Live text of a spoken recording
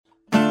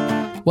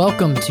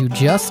Welcome to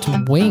Just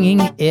Winging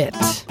It.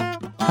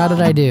 How did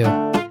I do?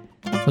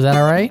 Was that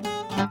all right?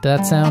 Did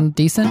that sound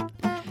decent?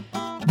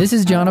 This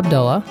is John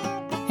Abdullah,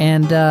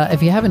 and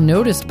if you haven't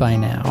noticed by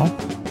now,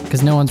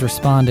 because no one's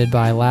responded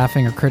by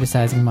laughing or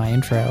criticizing my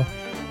intro,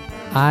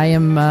 I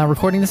am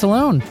recording this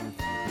alone.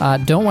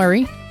 Don't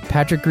worry,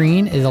 Patrick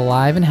Green is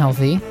alive and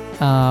healthy,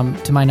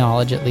 to my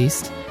knowledge at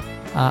least.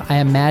 I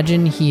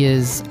imagine he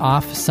is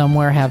off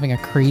somewhere having a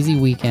crazy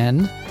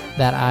weekend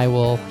that I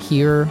will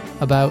hear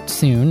about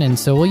soon, and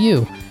so will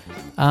you.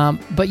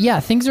 But yeah,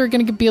 things are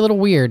going to be a little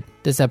weird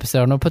this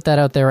episode, and I'll put that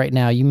out there right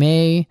now. You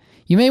may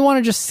want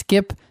to just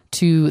skip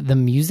to the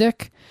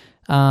music.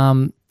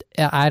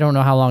 I don't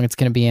know how long it's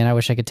going to be in. I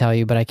wish I could tell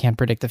you, but I can't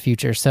predict the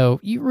future. So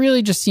you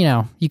really just,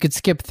 you could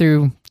skip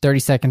through 30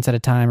 seconds at a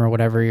time or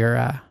whatever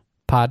your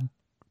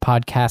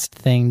podcast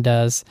thing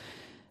does.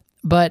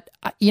 But,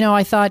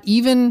 I thought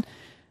even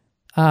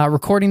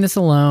recording this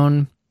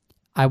alone,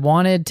 I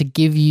wanted to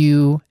give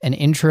you an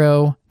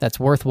intro that's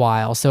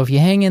worthwhile. So if you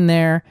hang in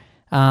there,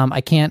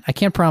 I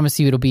can't promise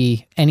you it'll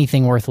be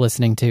anything worth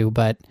listening to,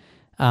 but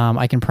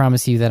I can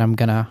promise you that I'm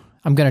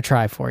gonna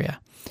try for you.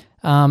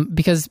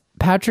 Because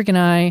Patrick and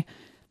I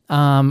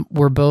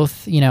were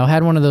both,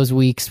 had one of those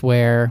weeks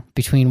where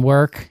between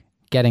work,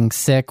 getting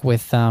sick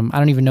with I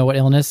don't even know what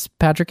illness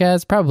Patrick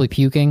has, probably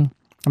puking.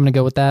 I'm gonna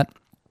go with that.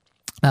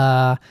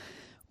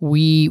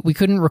 We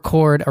couldn't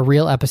record a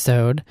real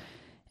episode.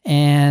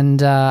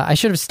 And I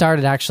should have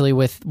started actually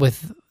with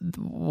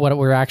what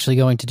we're actually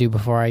going to do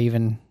before I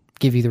even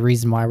give you the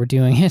reason why we're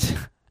doing it.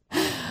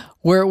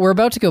 We're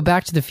about to go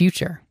back to the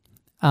future,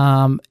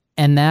 and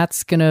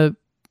that's gonna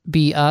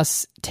be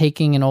us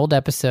taking an old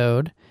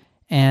episode,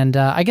 and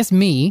I guess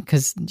me,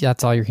 because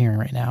that's all you're hearing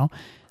right now,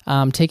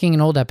 taking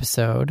an old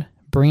episode,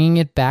 bringing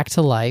it back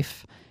to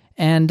life,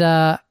 and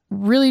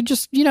really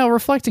just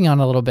reflecting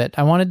on it a little bit.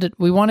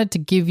 We wanted to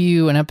give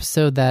you an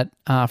episode that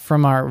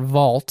from our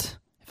vault.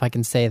 I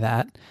can say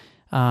that.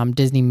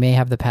 Disney may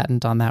have the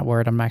patent on that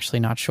word. I'm actually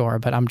not sure,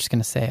 but I'm just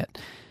going to say it.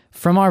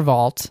 From our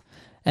vault,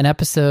 an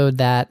episode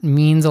that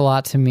means a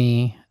lot to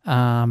me,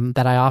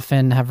 that I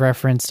often have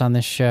referenced on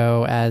this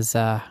show as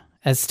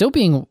still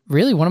being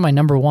really one of my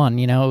number one.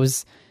 It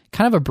was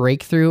kind of a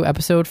breakthrough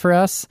episode for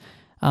us.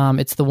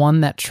 It's the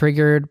one that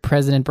triggered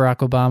President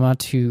Barack Obama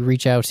to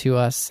reach out to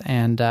us,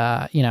 and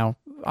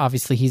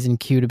obviously he's in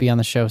queue to be on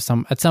the show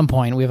at some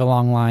point. We have a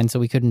long line, so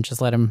we couldn't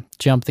just let him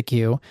jump the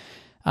queue.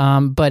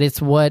 But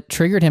it's what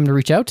triggered him to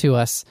reach out to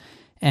us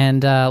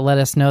and let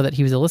us know that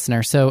he was a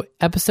listener. So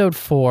episode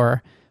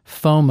 4,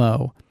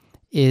 FOMO,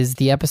 is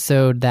the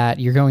episode that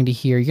you're going to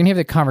hear. You're going to hear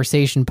the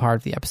conversation part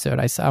of the episode.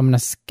 I'm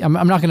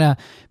not going to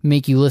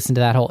make you listen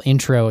to that whole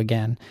intro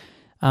again.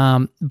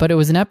 But it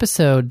was an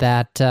episode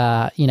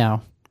that,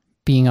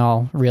 being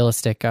all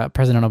realistic,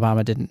 President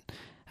Obama didn't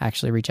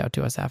actually reach out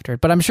to us after it,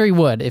 but I'm sure he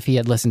would if he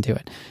had listened to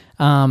it.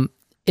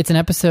 It's an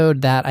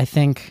episode that I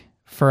think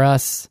for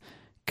us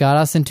got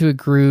us into a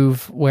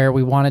groove where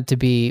we wanted to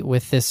be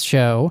with this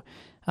show.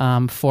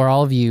 For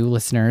all of you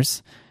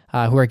listeners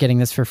who are getting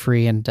this for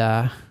free and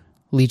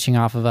leeching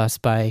off of us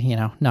by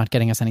not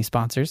getting us any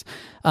sponsors,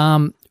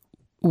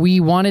 we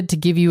wanted to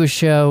give you a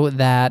show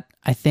that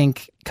I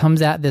think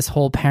comes at this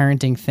whole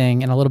parenting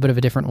thing in a little bit of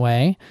a different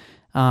way,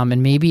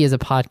 and maybe is a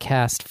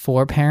podcast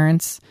for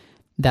parents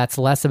that's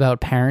less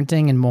about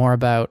parenting and more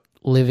about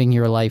living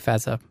your life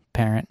as a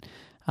parent,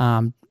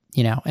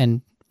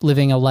 and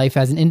living a life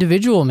as an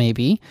individual,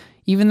 maybe,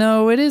 even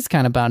though it is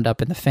kind of bound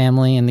up in the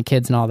family and the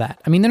kids and all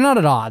that. I mean, they're not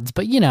at odds,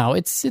 but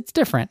it's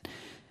different.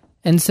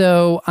 And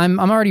so I'm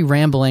already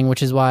rambling,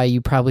 which is why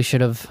you probably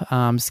should have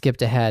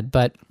skipped ahead.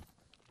 But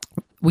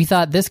we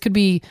thought this could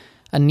be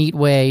a neat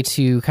way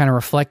to kind of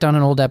reflect on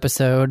an old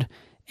episode,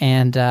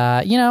 and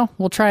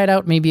we'll try it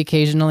out maybe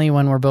occasionally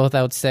when we're both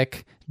out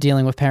sick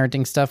dealing with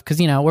parenting stuff, because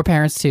we're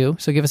parents too,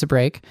 so give us a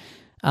break,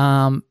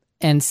 and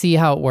see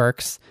how it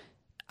works.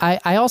 I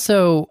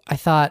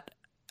thought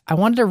I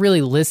wanted to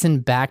really listen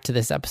back to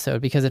this episode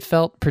because it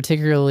felt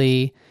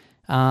particularly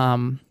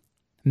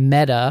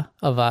meta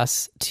of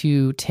us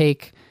to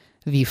take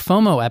the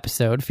FOMO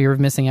episode, Fear of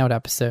Missing Out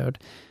episode,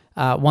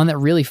 one that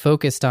really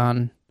focused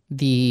on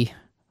the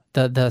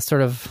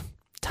sort of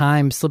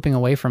time slipping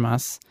away from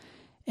us,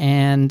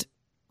 and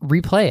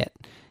replay it.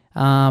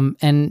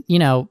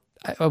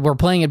 We're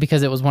playing it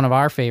because it was one of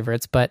our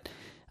favorites, but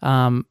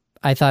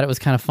I thought it was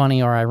kind of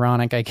funny or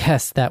ironic, I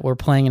guess, that we're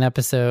playing an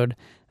episode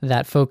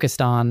that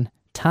focused on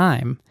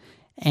time.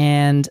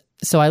 And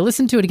so I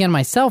listened to it again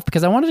myself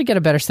because I wanted to get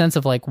a better sense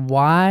of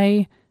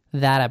why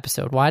that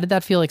episode? Why did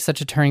that feel like such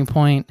a turning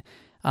point?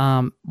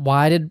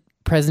 Why did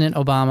President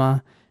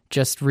Obama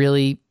just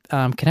really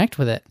connect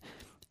with it?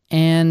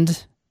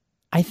 And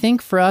I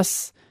think for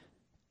us,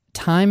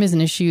 time is an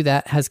issue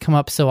that has come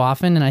up so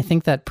often, and I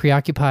think that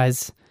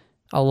preoccupies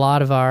a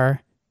lot of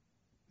our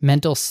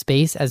mental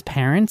space as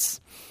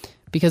parents,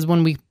 because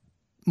when we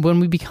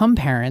become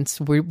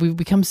parents, we've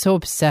become so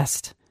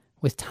obsessed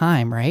with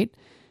time, right?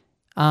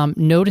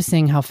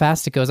 Noticing how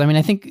fast it goes. I mean,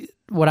 I think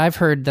what I've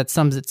heard that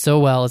sums it so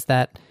well is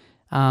that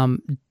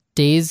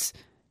days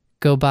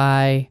go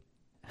by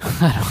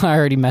I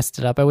already messed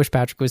it up. I wish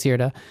Patrick was here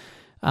to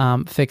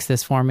fix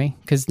this for me,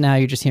 because now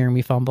you're just hearing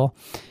me fumble.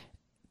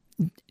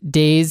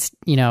 Days,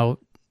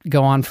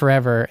 go on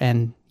forever,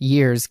 and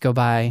years go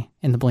by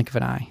in the blink of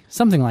an eye.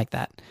 Something like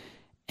that.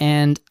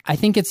 And I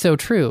think it's so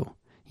true.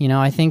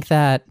 I think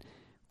that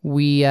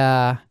we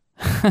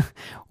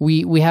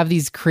we have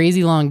these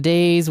crazy long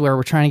days where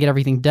we're trying to get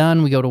everything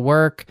done. We go to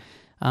work.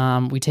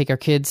 We take our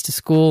kids to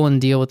school and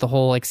deal with the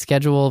whole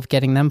schedule of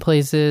getting them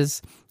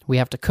places. We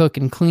have to cook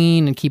and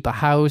clean and keep a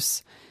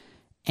house.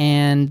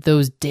 And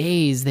those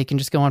days, they can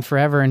just go on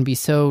forever and be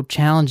so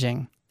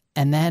challenging.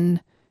 And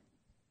then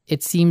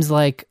it seems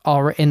like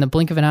in the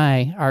blink of an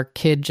eye, our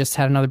kid just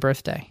had another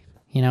birthday.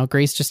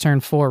 Grace just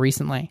turned 4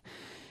 recently.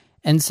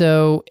 And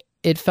so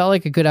it felt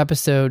like a good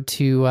episode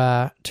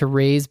to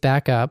raise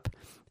back up.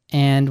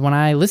 And when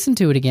I listened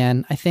to it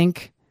again, I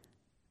think,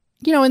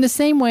 in the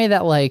same way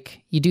that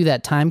you do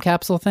that time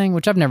capsule thing,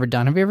 which I've never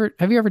done.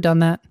 Have you ever done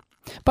that?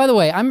 By the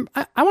way, I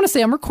want to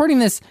say I'm recording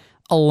this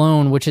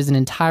alone, which is an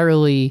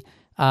entirely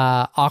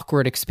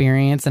awkward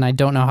experience, and I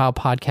don't know how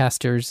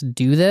podcasters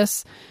do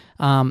this.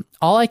 All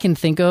I can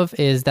think of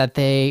is that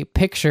they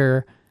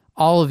picture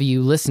all of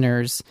you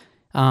listeners,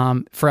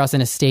 for us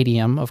in a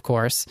stadium, of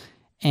course,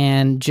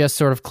 and just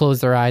sort of close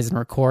their eyes and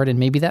record, and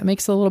maybe that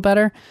makes it a little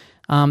better.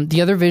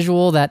 The other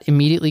visual that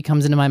immediately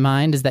comes into my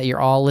mind is that you're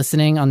all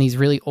listening on these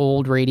really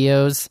old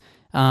radios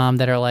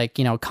that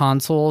are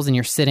consoles, and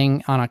you're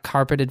sitting on a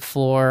carpeted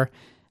floor,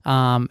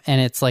 and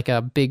it's like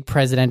a big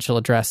presidential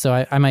address.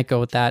 So I might go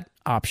with that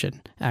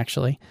option,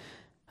 actually.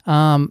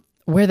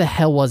 Where the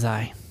hell was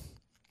I?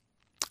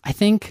 I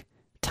think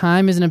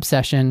time is an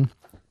obsession,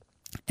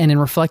 and in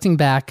reflecting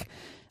back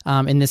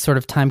in this sort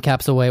of time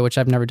capsule way, which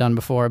I've never done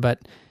before, but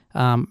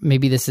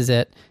maybe this is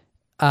it.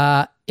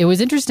 It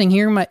was interesting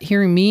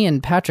hearing me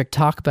and Patrick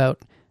talk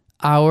about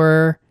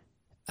our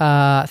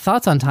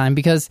thoughts on time,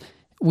 because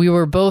we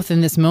were both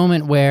in this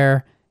moment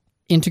where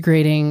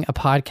integrating a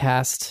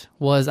podcast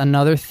was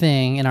another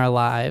thing in our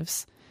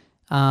lives.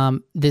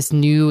 This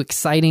new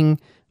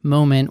exciting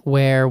moment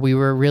where we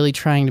were really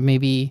trying to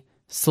maybe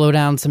slow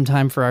down some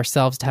time for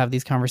ourselves to have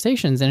these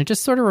conversations. And it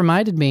just sort of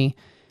reminded me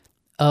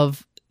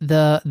of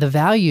the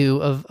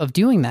value of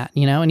doing that,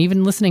 and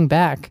even listening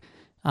back,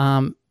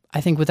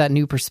 I think with that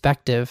new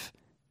perspective,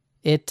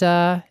 it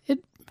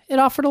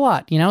offered a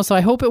lot, so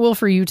I hope it will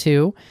for you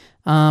too.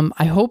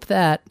 I hope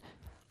that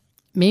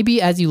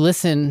maybe as you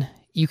listen,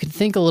 you can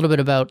think a little bit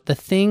about the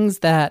things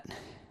that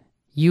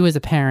you as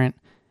a parent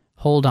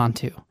hold on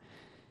to,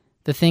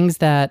 the things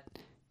that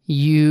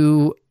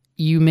you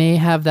may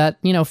have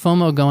that,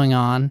 FOMO going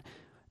on,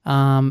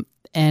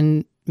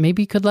 and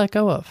maybe could let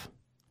go of,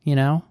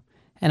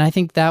 and I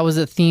think that was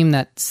a theme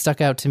that stuck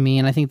out to me.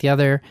 And I think the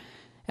other,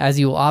 as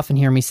you will often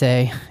hear me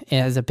say,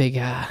 as a big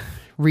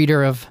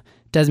reader of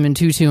Desmond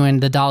Tutu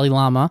and the Dalai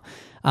Lama,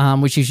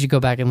 which you should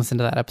go back and listen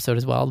to that episode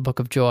as well, The Book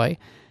of Joy.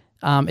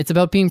 It's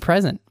about being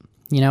present.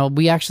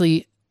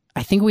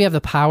 I think we have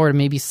the power to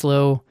maybe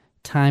slow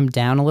time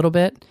down a little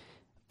bit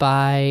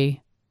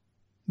by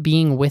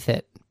being with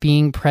it,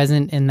 being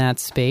present in that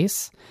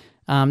space.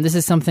 This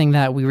is something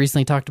that we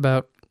recently talked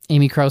about.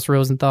 Amy Krauss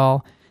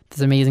Rosenthal,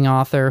 this amazing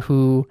author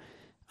who,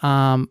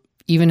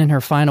 even in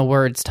her final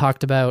words,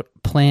 talked about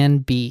plan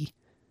B,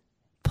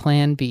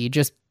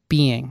 just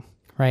being,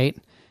 right?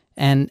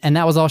 And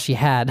that was all she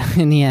had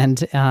in the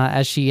end,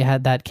 as she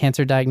had that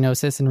cancer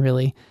diagnosis and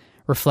really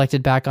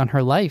reflected back on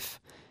her life,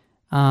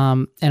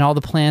 and all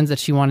the plans that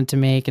she wanted to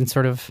make, and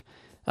sort of,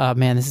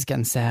 man, this is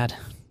getting sad.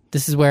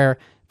 This is where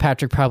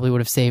Patrick probably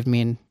would have saved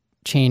me and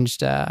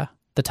changed the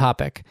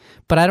topic.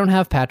 But I don't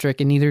have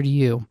Patrick, and neither do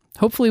you.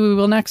 Hopefully we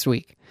will next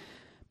week.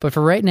 But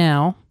for right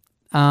now,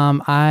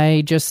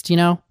 I just,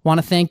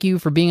 want to thank you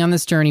for being on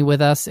this journey with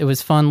us. It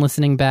was fun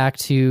listening back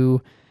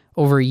to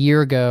over a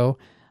year ago,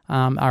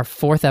 our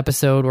 4th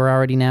episode. We're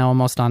already now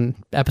almost on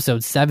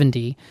episode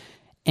 70,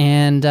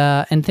 and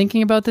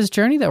thinking about this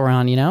journey that we're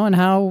on, and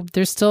how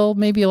there's still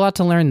maybe a lot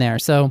to learn there.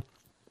 So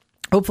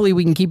hopefully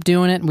we can keep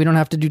doing it. We don't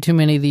have to do too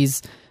many of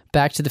these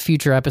Back to the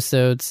Future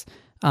episodes,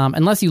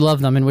 unless you love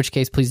them, in which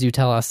case, please do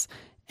tell us.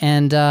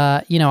 And,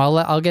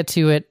 I'll get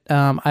to it.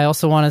 I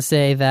also want to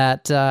say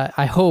that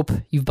I hope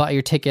you've bought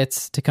your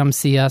tickets to come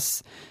see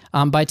us.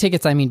 By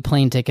tickets, I mean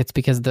plane tickets,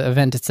 because the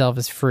event itself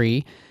is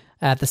free,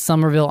 at the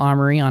Somerville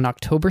Armory on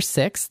October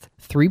 6th,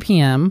 3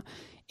 p.m.,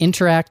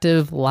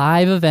 interactive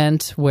live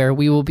event where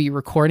we will be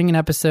recording an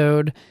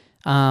episode.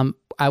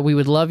 We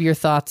would love your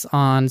thoughts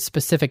on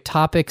specific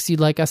topics you'd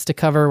like us to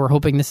cover. We're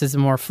hoping this is a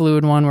more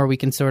fluid one where we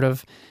can sort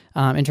of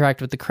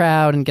interact with the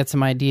crowd and get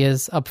some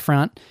ideas up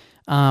front.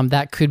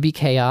 That could be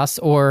chaos,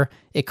 or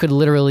it could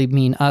literally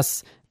mean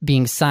us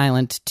being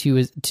silent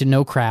to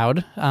no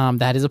crowd.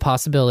 That is a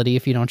possibility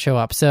if you don't show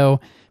up. So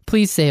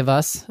please save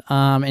us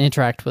and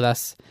interact with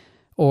us,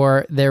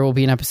 or there will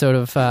be an episode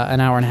of an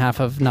hour and a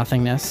half of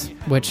nothingness,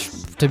 which,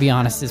 to be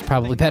honest, is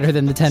probably better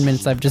than the 10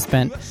 minutes I've just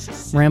spent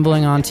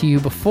rambling on to you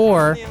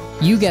before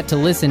you get to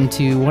listen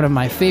to one of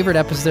my favorite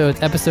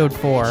episodes, episode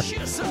 4.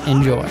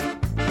 Enjoy.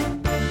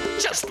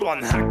 Just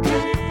one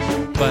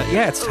hack. But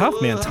yeah, it's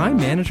tough, man. Time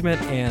management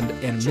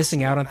and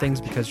missing out on things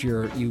because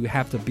you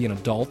have to be an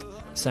adult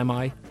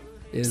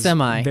is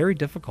very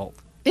difficult.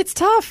 It's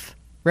tough,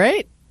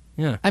 right?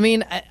 Yeah. I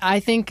mean, I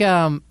think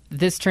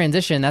this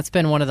transition, that's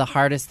been one of the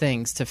hardest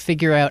things, to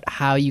figure out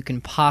how you can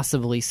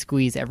possibly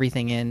squeeze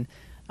everything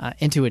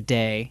into a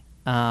day.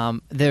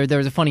 There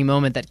was a funny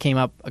moment that came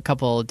up a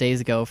couple of days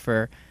ago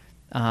for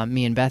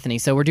me and Bethany.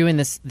 So we're doing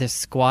this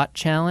squat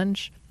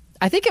challenge.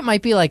 I think it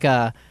might be like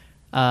a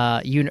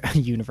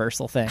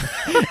universal thing.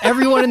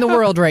 Everyone in the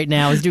world right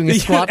now is doing a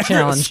squat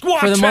challenge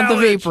for the month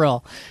of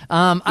April.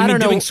 I don't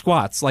know, doing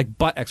squats like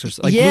butt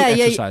exercise, like glute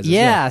exercises.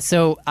 Yeah.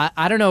 So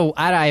I don't know.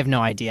 I have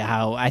no idea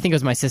how. I think it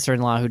was my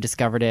sister-in-law who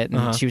discovered it,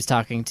 and she was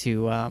talking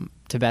to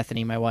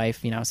Bethany, my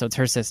wife. So it's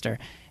her sister,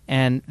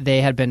 and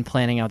they had been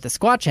planning out the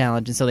squat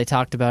challenge, and so they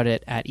talked about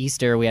it at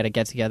Easter. We had a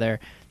get together.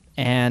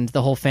 And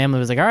the whole family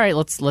was like, all right,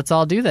 let's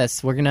all do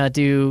this. We're going to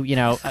do,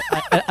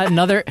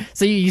 another.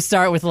 So you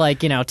start with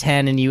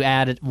 10 and you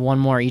add one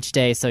more each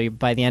day. So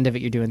by the end of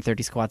it, you're doing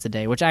 30 squats a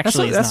day, which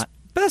actually is not.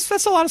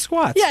 That's a lot of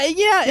squats.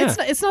 Yeah.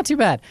 It's not too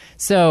bad.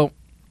 So,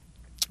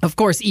 of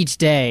course, each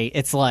day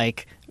it's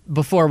like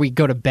before we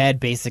go to bed,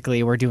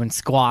 basically, we're doing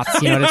squats,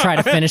 to try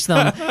to finish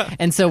them.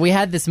 And so we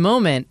had this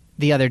moment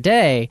the other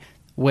day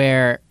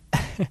where...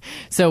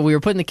 So we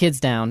were putting the kids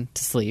down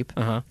to sleep,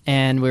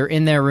 and we were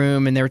in their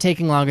room, and they were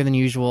taking longer than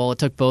usual. It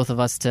took both of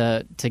us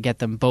to get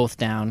them both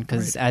down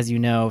because, as you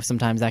know,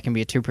 sometimes that can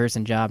be a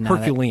two-person job. Now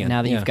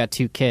that you've got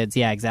two kids.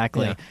 Yeah,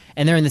 exactly. Yeah.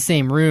 And they're in the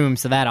same room,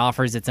 so that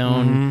offers its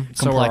own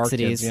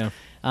complexities. So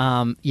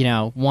are our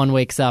kids, one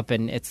wakes up,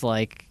 and it's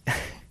like...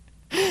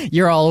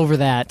 You're all over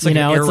that. It's like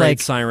an air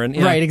raid siren.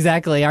 Yeah. Right,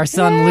 exactly. Our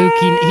son Luke,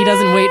 he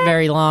doesn't wait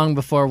very long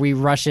before we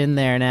rush in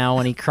there now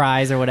when he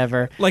cries or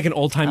whatever. Like an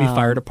old-timey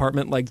fire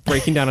department,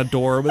 breaking down a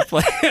door with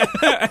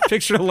I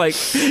picture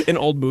in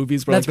old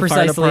movies where that's the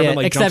fire department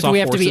it. Except we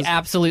have to be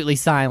absolutely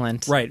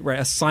silent. Right.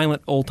 A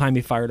silent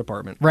old-timey fire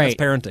department. Right.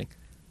 That's parenting.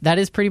 That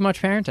is pretty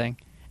much parenting.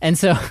 And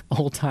so,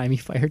 old-timey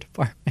fire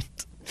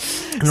department.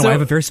 No, I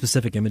have a very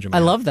specific image in my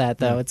head. I love that,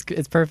 though. Yeah.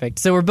 It's perfect.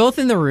 So we're both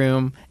in the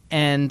room,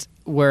 and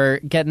we're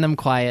getting them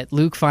quiet.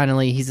 Luke,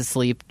 finally, he's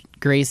asleep.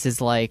 Grace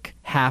is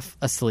half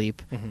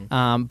asleep.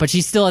 But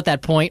she's still at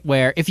that point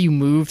where if you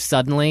move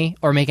suddenly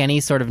or make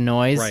any sort of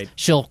noise,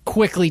 she'll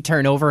quickly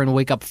turn over and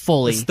wake up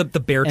fully. It's the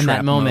bear trap in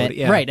that moment. Mode.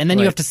 Yeah. Right, and then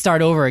you have to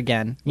start over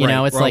again.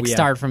 It's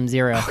start from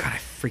zero. Oh, God, I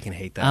freaking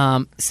hate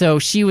that. So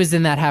she was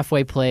in that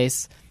halfway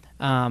place.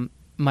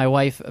 My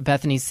wife,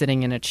 Bethany's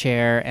sitting in a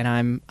chair,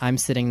 and I'm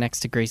sitting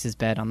next to Grace's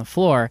bed on the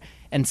floor.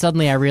 And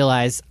suddenly I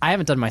realize I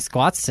haven't done my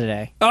squats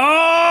today.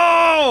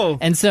 Oh!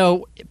 And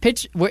so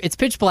it's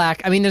pitch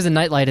black. I mean, there's a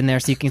nightlight in there,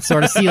 so you can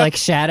sort of see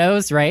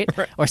shadows, right?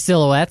 Or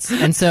silhouettes.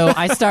 And so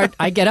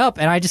I get up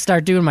and I just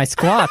start doing my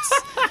squats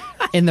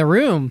in the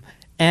room.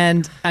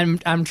 And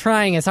I'm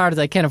trying as hard as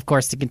I can, of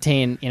course, to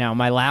contain,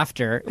 my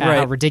laughter at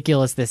how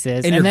ridiculous this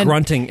is. And you're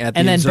grunting at the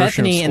and then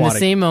exertion Bethany, of in the squatting.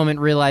 same moment,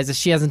 realizes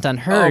she hasn't done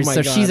hers,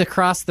 so God. she's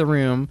across the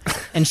room,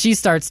 and she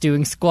starts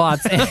doing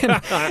squats,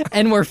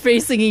 and we're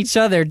facing each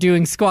other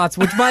doing squats.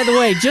 Which, by the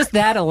way, just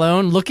that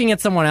alone, looking at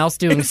someone else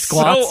doing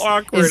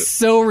squats, is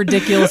so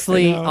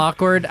ridiculously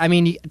awkward. I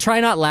mean, try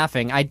not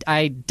laughing.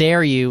 I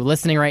dare you,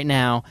 listening right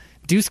now.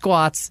 Do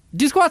squats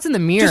in the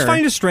mirror. Just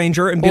find a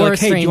stranger and be or like,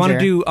 hey, do you want to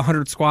do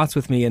 100 squats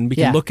with me? And we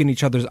can look in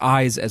each other's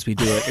eyes as we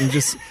do it. And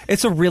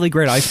it's a really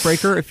great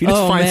icebreaker if you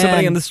just find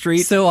somebody on the street.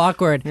 So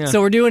awkward. Yeah. So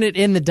we're doing it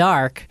in the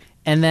dark,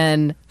 and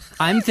then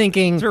I'm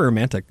thinking... It's very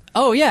romantic.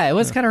 Oh, yeah. It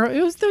was kind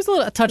of... There's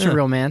a touch of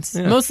romance.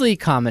 Yeah. Mostly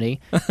comedy,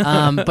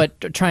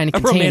 but trying to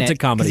contain romantic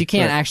comedy. Because you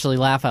can't actually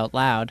laugh out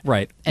loud.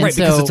 Right.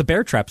 Because it's a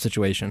bear trap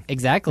situation.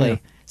 Exactly. Yeah.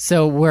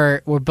 So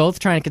we're both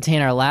trying to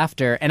contain our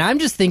laughter, and I'm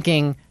just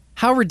thinking...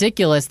 How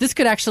ridiculous. This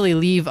could actually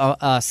leave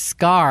a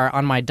scar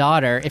on my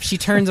daughter if she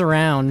turns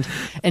around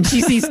and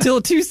she sees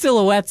still two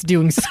silhouettes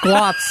doing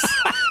squats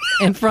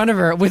in front of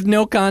her with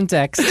no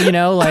context,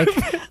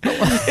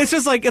 It's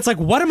just it's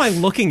what am I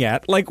looking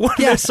at?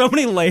 There's so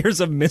many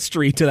layers of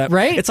mystery to that.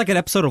 Right? It's like an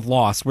episode of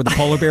Lost where the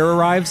polar bear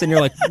arrives and you're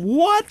like,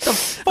 what the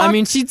fuck? I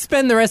mean, she'd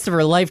spend the rest of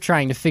her life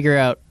trying to figure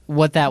out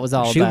what that was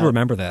all about. She would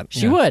remember that.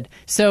 She would.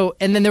 So,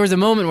 and then there was a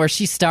moment where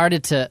she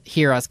started to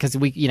hear us because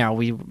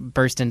we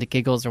burst into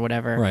giggles or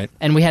whatever. Right.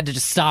 And we had to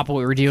just stop what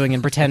we were doing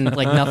and pretend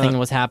like nothing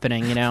was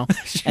happening, and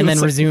then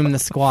resume the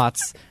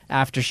squats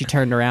after she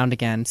turned around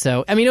again.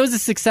 So, I mean, it was a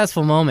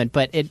successful moment,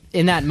 but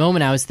in that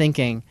moment I was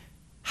thinking,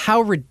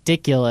 how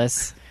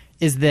ridiculous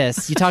is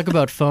this? You talk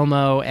about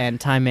FOMO and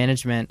time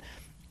management.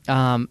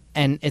 And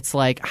it's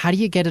how do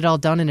you get it all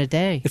done in a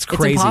day? It's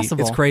crazy. It's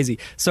impossible. It's crazy.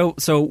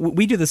 So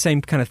we do the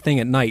same kind of thing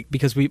at night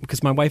because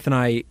my wife and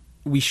I,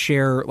 we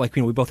share,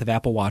 we both have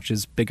Apple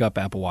Watches. Big up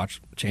Apple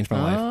Watch. Changed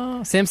my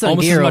life. Samsung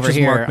Almost gear as much over as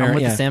here. Mark Maron.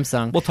 I'm with the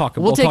Samsung. We'll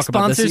take talk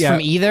about this. sponsors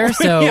from either.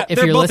 So if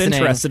they're you're both listening,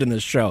 interested in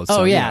this show.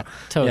 So,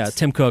 totes.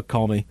 Tim Cook,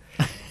 call me.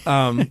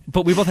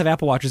 But we both have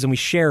Apple Watches and we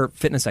share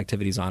fitness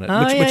activities on it,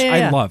 which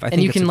I love. I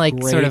think you can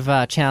sort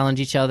of challenge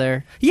each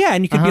other. Yeah,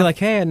 and you can be like,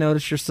 hey, I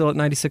noticed you're still at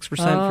 96%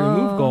 for your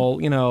move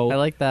goal. I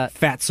like that.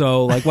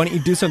 Fatso, why don't you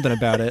do something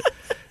about it?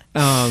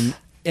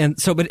 And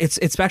so, but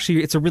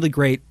it's a really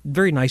great,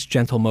 very nice,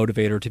 gentle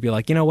motivator to be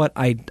like, you know what,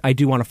 I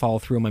do want to follow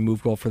through on my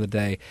move goal for the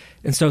day.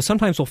 And so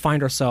sometimes we'll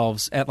find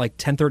ourselves at like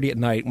 10:30 at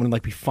night when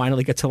like we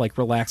finally get to like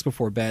relax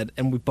before bed,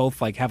 and we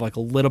both like have like a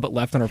little bit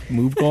left on our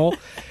move goal.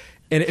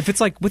 And if it's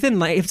like if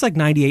it's like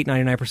 98,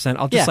 99%,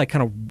 I'll just like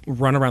kind of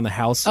run around the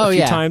house a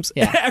few times.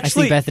 Yeah,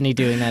 Actually, I see Bethany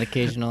doing that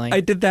occasionally. I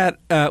did that.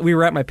 We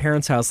were at my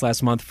parents' house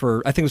last month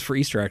I think it was for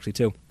Easter actually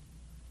too.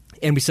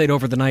 And we stayed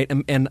over the night,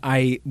 and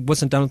I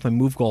wasn't done with my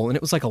move goal, and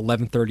it was like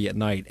 11:30 at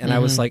night, and I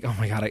was like, oh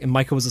my God, and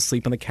Micah was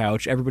asleep on the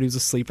couch, everybody was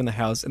asleep in the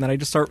house, and then I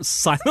just start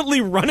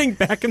silently running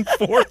back and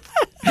forth,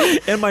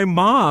 and my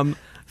mom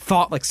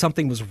thought like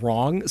something was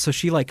wrong, so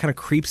she like kind of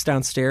creeps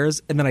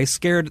downstairs, and then I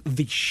scared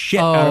the shit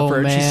out of her,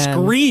 and she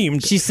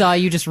screamed. She saw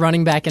you just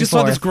running back and just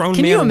forth. Saw this grown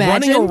Can man you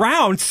imagine? running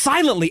around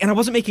silently, and I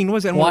wasn't making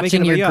noise. I didn't want to make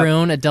Watching your anybody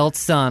grown adult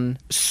son.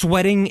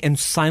 Sweating and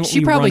silently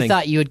She probably running.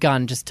 thought you had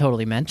gone just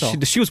totally mental.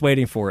 She was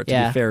waiting for it,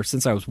 to be fair,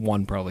 since I was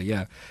 1 probably,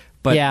 yeah.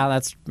 But, yeah,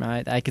 that's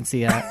right. I can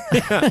see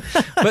that.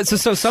 But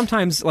so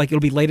sometimes like it'll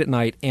be late at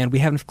night and we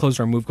haven't closed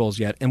our move goals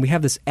yet, and we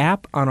have this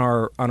app on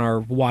our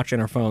watch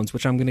and our phones,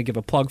 which I'm going to give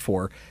a plug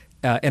for.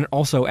 And it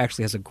also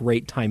actually has a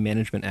great time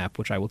management app,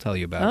 which I will tell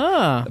you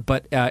about. Oh.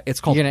 But it's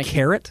called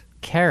Carrot.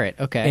 Carrot,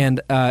 okay. And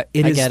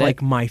it is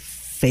like my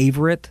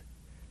favorite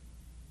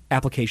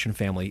application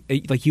family.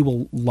 Like you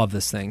will love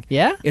this thing.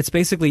 Yeah? It's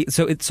basically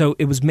so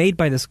it was made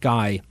by this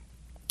guy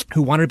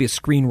who wanted to be a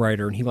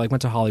screenwriter, and he like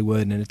went to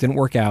Hollywood and it didn't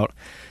work out.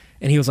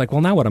 And he was like,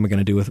 well, now what am I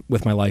going to do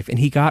with my life? And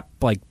he got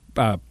like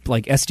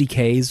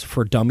SDKs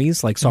for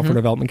dummies, like software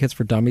development kits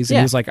for dummies. And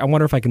he was like, I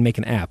wonder if I can make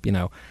an app, you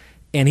know.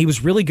 And he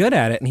was really good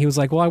at it. And he was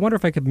like, well, I wonder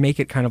if I could make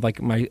it kind of like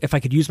if I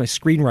could use my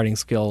screenwriting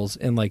skills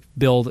and like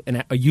build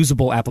a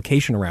usable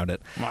application around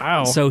it.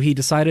 Wow. So he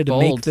decided to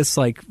make this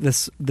like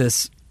this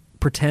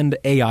pretend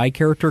AI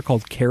character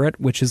called Carrot,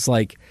 which is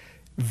like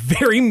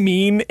very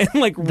mean and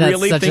like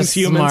really thinks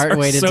humans are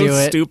way to so do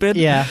it. stupid.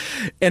 Yeah.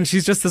 And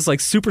she's just this like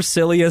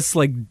supercilious,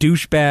 like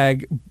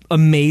douchebag,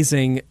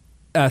 amazing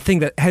thing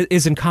that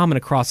is in common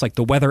across like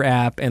the weather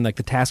app and like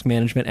the task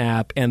management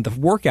app and the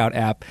workout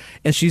app.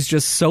 And she's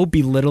just so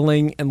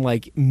belittling and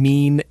like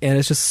mean, and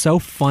it's just so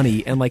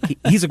funny. And like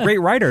he's a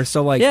great writer,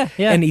 so like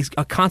and he's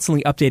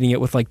constantly updating it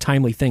with like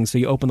timely things. So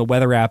you open the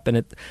weather app and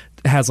it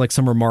has like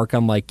some remark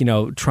on like, you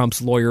know, Trump's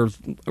lawyer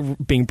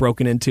being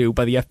broken into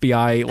by the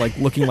FBI, like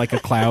looking like a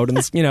cloud, and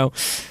this, you know.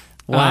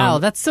 Wow,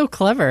 that's so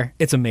clever.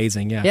 It's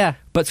amazing, yeah. Yeah.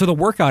 But so the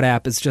workout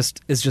app is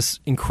just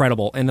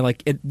incredible, and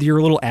like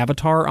your little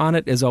avatar on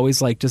it is always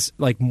like just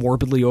like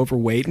morbidly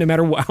overweight. No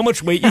matter how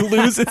much weight you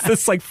lose, it's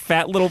this like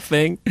fat little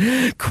thing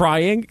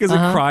crying because it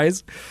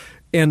cries.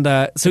 And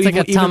so it's like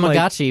a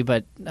Tamagotchi,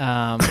 but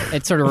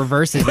it sort of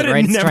reverses but it,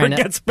 right? It never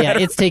gets better.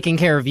 Yeah, it's taking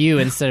care of you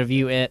instead of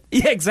you it.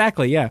 Yeah,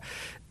 exactly. Yeah.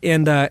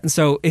 And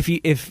so if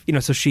you know,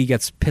 so she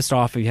gets pissed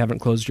off if you haven't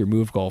closed your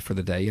move goal for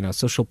the day, you know,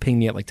 so she'll ping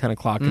me at like 10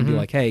 o'clock and be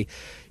like, hey,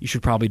 you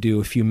should probably do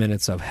a few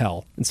minutes of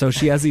hell. And so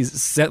she has these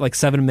set like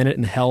 7-minute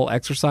in hell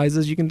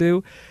exercises you can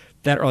do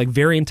that are like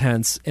very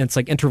intense, and it's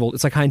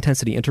like high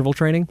intensity interval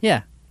training.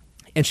 Yeah.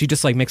 And she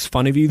just like makes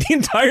fun of you the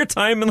entire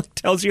time and like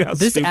tells you how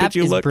this stupid app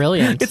you is look.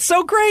 Brilliant. It's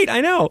so great, I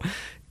know.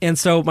 And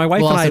so my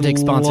wife and I take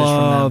sponsors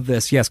love from them.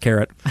 this. Yes,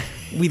 Carrot.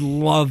 We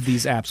love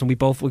these apps, and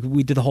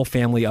we did the whole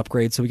family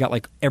upgrade. So we got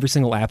like every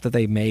single app that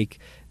they make,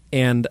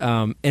 and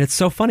it's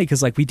so funny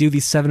because like we do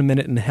these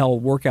 7-minute in hell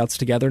workouts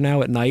together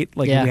now at night.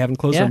 Like we haven't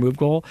closed our move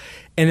goal,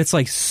 and it's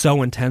like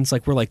so intense.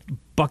 Like we're like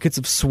buckets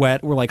of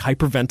sweat. We're like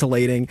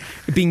hyperventilating,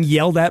 being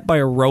yelled at by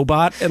a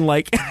robot, and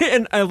like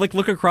and I like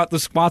look across the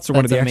squats or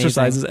one of the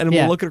exercises, and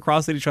we'll look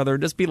across at each other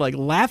and just be like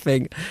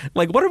laughing.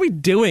 Like, what are we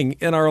doing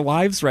in our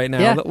lives right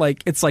now? That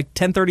like it's like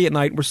 10:30 at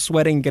night. We're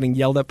sweating, getting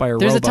yelled at by a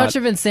robot. There's a touch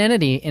of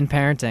insanity in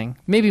parenting.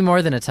 Maybe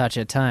more than a touch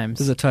at times.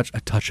 There's a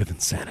touch of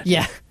insanity.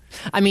 Yeah.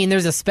 I mean,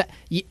 there's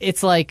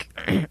it's like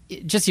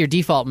just your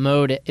default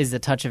mode is a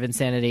touch of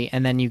insanity,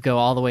 and then you go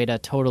all the way to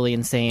totally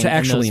insane to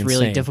actually in those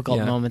really insane. difficult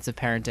moments of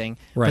parenting.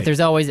 Right. But there's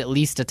always at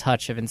least a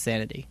touch of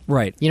insanity.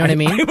 Right. You know what I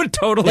mean? I would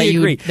totally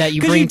agree. That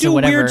you bring you do to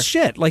whatever. weird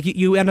shit. Like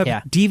you end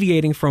up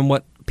deviating from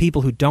what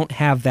people who don't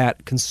have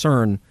that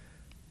concern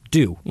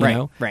do, you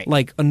know? Right.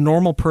 Like a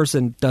normal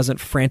person doesn't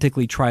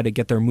frantically try to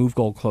get their move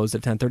goal closed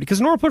at 10:30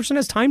 because a normal person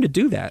has time to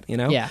do that, you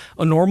know? Yeah.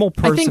 A normal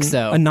person, I think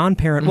so. A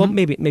non-parent, well,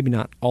 maybe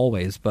not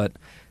always, but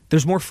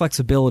there's more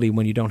flexibility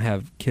when you don't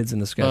have kids in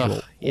the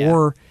schedule.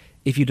 Or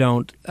if you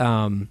don't,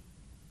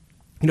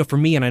 you know, for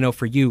me and I know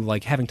for you,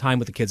 like having time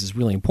with the kids is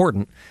really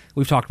important.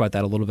 We've talked about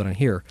that a little bit on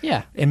here.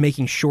 Yeah. And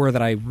making sure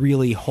that I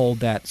really hold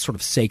that sort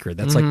of sacred.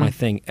 That's like my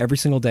thing. Every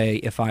single day,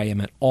 if I am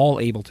at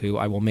all able to,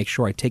 I will make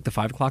sure I take the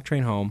 5 o'clock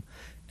train home,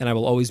 and I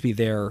will always be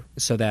there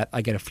so that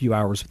I get a few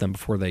hours with them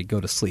before they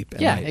go to sleep.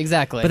 Yeah,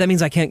 exactly. But that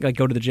means I can't like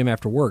go to the gym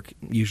after work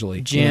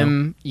usually.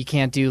 You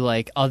can't do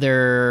like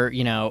other,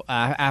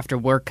 after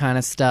work kind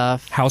of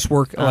stuff.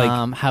 Housework,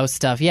 like house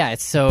stuff. Yeah,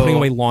 it's so putting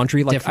away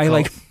laundry. Like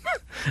difficult.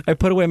 I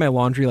put away my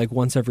laundry like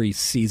once every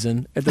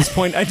season. At this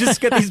point, I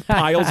just get these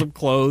piles of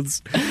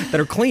clothes that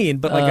are clean,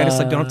 but like I just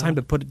like don't have time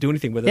to do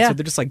anything with it. So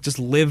they're just like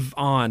live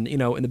on,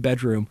 in the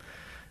bedroom.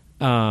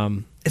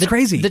 It's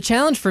crazy. The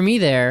challenge for me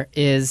there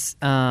is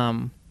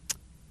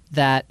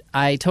that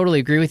I totally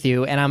agree with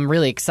you, and I'm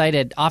really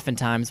excited.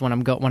 Oftentimes when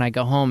I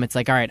go home, it's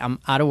like, all right, I'm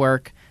out of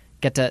work,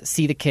 get to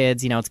see the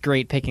kids. It's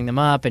great picking them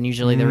up, and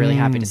usually they're really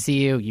happy to see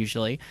you.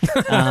 Usually,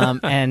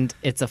 and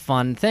it's a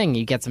fun thing.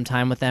 You get some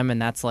time with them,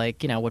 and that's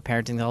like what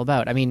parenting is all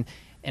about. I mean,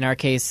 in our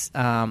case,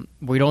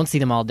 we don't see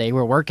them all day.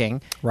 We're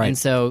working, right? And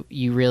so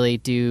you really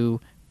do.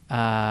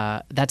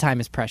 That time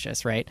is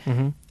precious, right?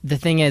 Mm-hmm. The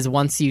thing is,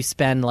 once you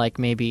spend like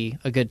maybe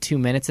a good 2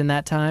 minutes in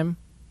that time,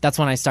 that's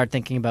when I start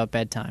thinking about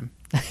bedtime.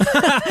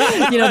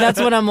 That's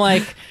when I'm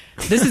like,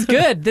 this is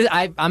good.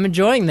 I'm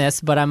enjoying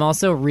this, but I'm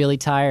also really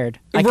tired.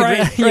 Right.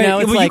 It's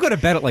well, like, you go to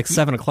bed at like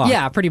 7 o'clock.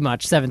 Yeah, pretty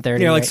much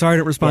 7:30. You're like, right? sorry I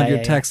didn't respond to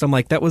your text. I'm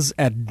like, that was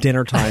at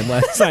dinner time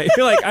last night.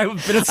 You're like,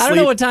 I've been asleep. I don't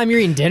know what time you're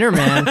eating dinner,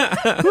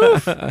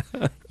 man.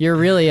 You're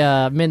really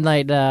a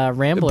midnight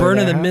rambler.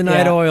 Burning there, the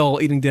midnight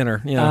oil, eating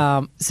dinner.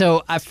 Yeah.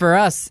 So for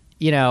us,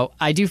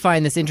 I do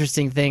find this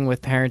interesting thing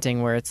with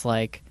parenting where it's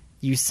like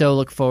you so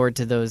look forward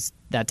to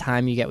that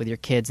time you get with your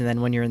kids, and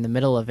then when you're in the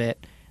middle of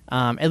it,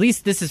 at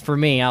least this is for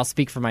me. I'll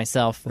speak for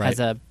myself right.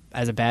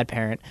 as a bad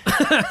parent.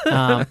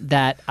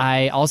 That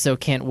I also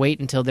can't wait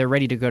until they're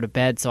ready to go to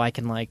bed so I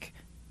can like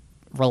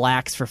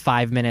relax for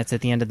 5 minutes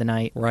at the end of the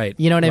night. Right.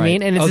 You know what I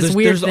mean? And it's this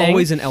weird there's thing.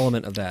 always an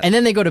element of that. And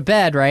then they go to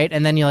bed, right?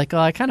 And then you're like, oh,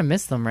 I kind of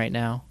miss them right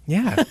now.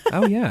 Yeah.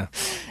 Oh, yeah.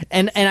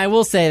 And I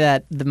will say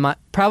that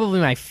probably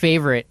my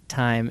favorite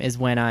time is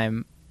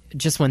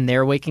when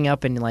they're waking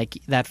up and like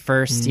that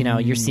first,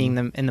 you're seeing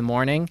them in the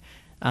morning.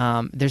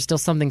 There's still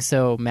something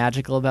so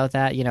magical about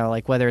that,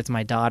 like whether it's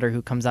my daughter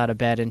who comes out of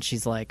bed and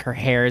she's like, her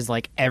hair is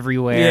like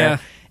everywhere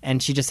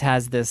and she just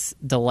has this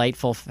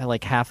delightful,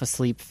 like half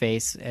asleep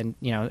face and,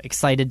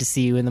 excited to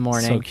see you in the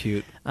morning. So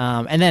cute.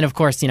 And then of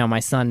course, my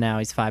son now,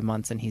 he's 5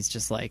 months and he's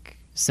just like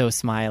so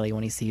smiley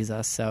when he sees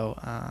us. So,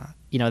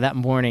 that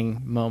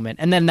morning moment,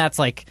 and then that's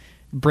like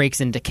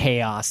breaks into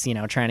chaos,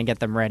 trying to get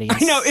them ready. I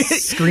know,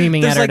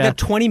 screaming at her. There's like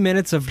the 20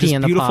 minutes of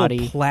just beautiful,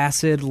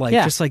 placid,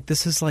 just like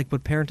this is like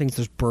what parenting is.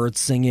 There's birds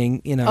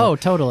singing, Oh,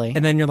 totally.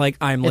 And then you're like,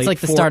 I'm late. It's like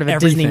the for start of a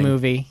everything. Disney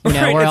movie.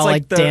 Right? We're all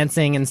like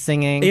dancing and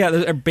singing. Yeah,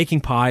 they're baking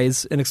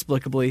pies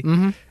inexplicably.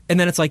 Mm-hmm. And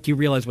then it's like you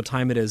realize what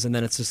time it is, and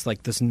then it's just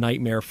like this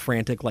nightmare,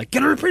 frantic, like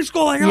get her to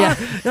preschool. Like, you're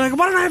like,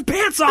 why don't I have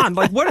pants on?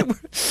 Like, why didn't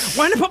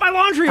I put my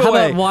laundry away? How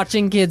about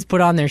watching kids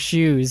put on their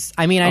shoes?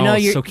 I mean, I know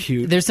you're so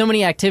cute. There's so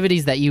many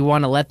activities that you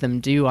want to let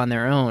them do on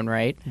their own,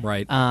 right?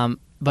 Right.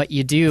 But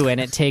you do, and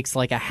it takes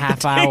like a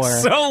half hour.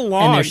 So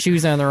long. And their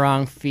shoes are on the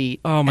wrong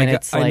feet. Oh my god!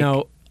 It's like, I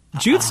know.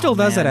 Jude still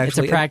does that,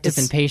 actually. It's a practice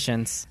in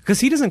patience. Because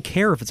he doesn't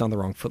care if it's on the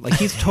wrong foot. Like,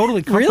 he's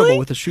totally comfortable Really?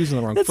 with the shoes on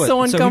the wrong That's foot.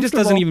 so uncomfortable. he just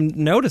doesn't even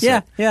notice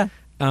it. Yeah.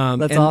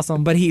 That's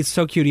awesome. But he's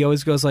so cute. He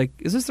always goes like,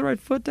 is this the right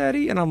foot,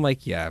 Daddy? And I'm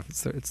like, yeah,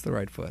 it's the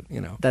right foot,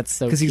 That's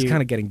so cute. Because he's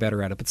kind of getting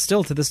better at it. But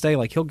still, to this day,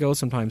 like, he'll go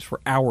sometimes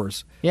for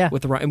hours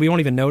with the right, and we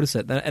won't even notice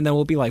it. And then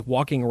we'll be, like,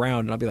 walking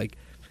around, and I'll be like,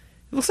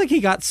 it looks like he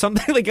got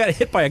something, like got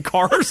hit by a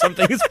car or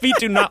something. His feet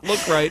do not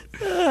look right.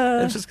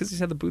 It's just because he's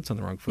had the boots on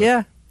the wrong foot.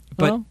 Yeah.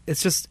 But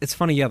it's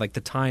funny, like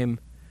the time,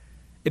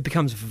 it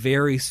becomes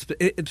very,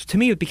 to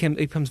me, it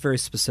becomes very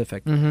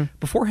specific. Mm-hmm.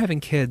 Before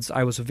having kids,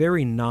 I was a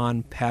very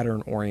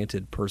non-pattern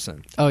oriented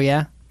person. Oh,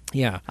 yeah?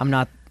 Yeah. I'm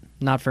not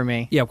for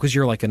me. Yeah, because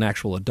you're like an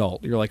actual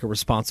adult. You're like a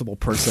responsible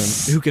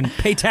person who can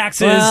pay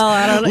taxes. Well,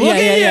 I don't know.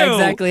 Yeah,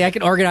 exactly. I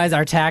can organize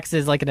our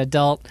taxes like an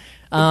adult.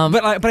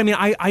 But I mean,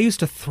 I used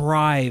to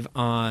thrive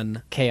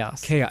on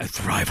chaos. I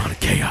thrive on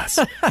chaos.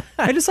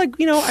 I just like,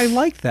 I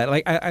liked that.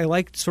 Like, I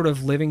liked sort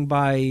of living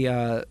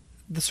by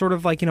the sort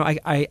of like,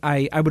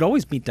 I would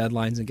always meet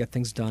deadlines and get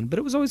things done, but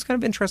it was always kind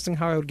of interesting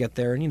how I would get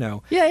there. And,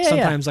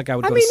 sometimes like I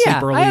would go to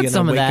sleep early and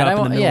then wake up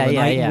in the middle of the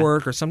night and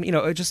work or something.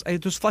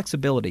 It was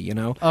flexibility,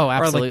 Oh,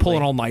 absolutely. Or like pull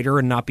an all-nighter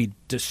and not be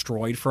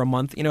destroyed for a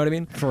month. You know what I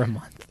mean? For a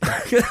month.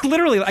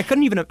 Literally, I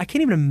can't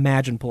even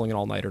imagine pulling an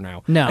all-nighter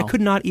now. No. I could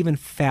not even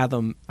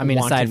fathom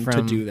aside from,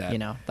 to do that.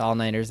 The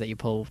all-nighters that you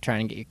pull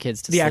trying to get your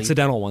kids to the sleep.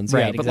 accidental ones, right,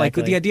 yeah. But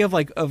exactly. like the idea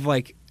of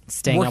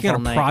staying working up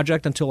on all a night.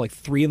 project until like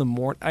 3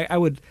 a.m,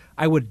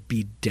 I would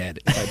be dead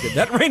if I did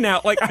that right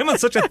now. Like, I'm on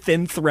such a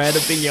thin thread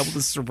of being able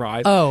to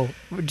survive. Oh,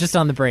 just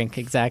on the brink,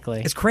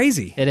 exactly. It's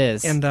crazy. It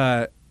is. And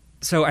but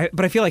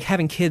I feel like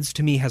having kids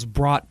to me has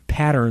brought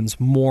patterns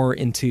more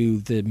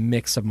into the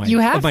mix of my you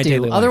have my to,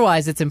 daily life.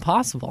 Otherwise it's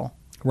impossible.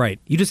 Right.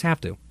 You just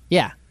have to.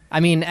 Yeah.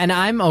 I mean, and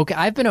I'm okay.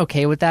 I've been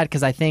okay with that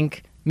because I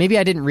think maybe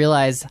I didn't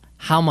realize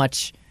how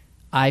much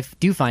I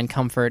do find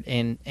comfort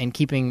in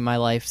keeping my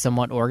life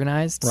somewhat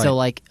organized. Right. So,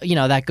 like,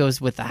 that goes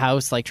with the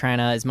house, like trying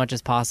to, as much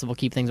as possible,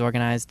 keep things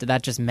organized.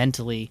 That just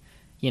mentally,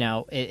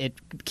 it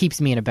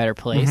keeps me in a better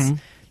place.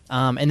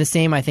 Mm-hmm. And the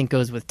same, I think,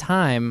 goes with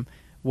time,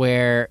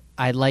 where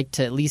I like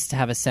to at least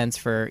have a sense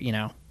for,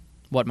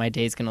 what my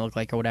day's going to look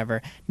like or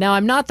whatever. Now,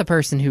 I'm not the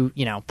person who,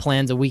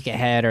 plans a week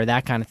ahead or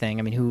that kind of thing.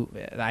 I mean,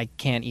 I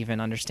can't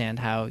even understand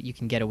how you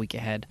can get a week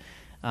ahead.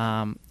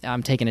 I'm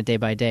taking it day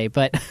by day,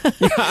 but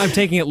I'm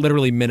taking it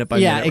literally minute by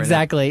minute. Yeah,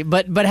 exactly.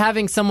 But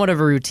having somewhat of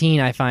a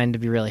routine, I find to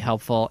be really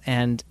helpful.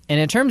 And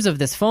in terms of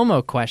this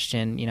FOMO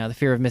question, the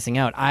fear of missing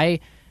out, I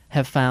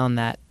have found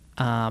that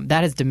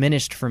that has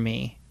diminished for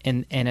me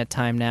in a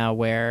time now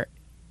where,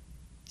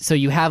 so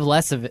you have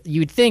less of it.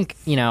 You'd think,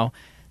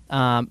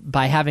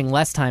 by having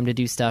less time to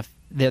do stuff,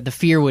 the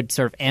fear would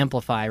sort of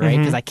amplify, right?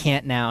 Because I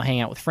can't now hang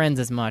out with friends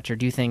as much or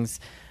do things,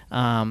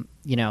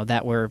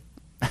 that were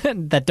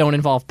that don't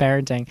involve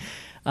parenting.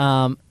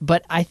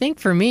 But I think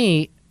for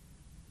me,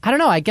 I don't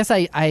know. I guess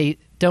I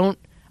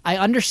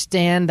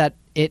understand that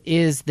it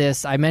is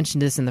this. I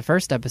mentioned this in the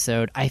first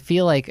episode. I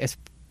feel like,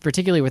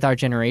 particularly with our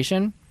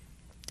generation,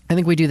 I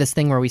think we do this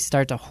thing where we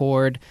start to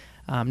hoard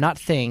not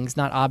things,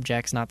 not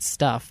objects, not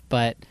stuff,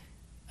 but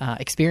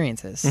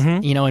experiences,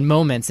 and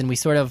moments. And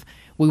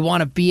we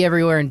want to be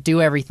everywhere and do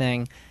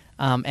everything.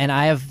 And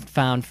I have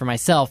found for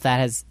myself that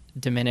has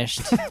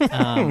diminished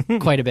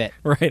quite a bit,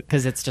 right?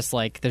 Because it's just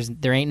like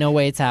there ain't no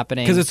way it's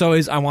happening. Because it's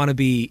always I want to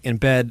be in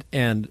bed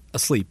and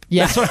asleep.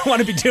 Yeah, that's what I want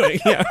to be doing.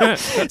 Yeah.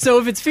 So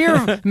if it's fear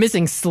of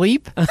missing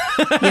sleep,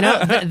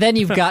 then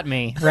you've got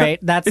me, right?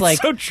 That's it's like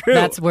so true.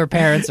 That's where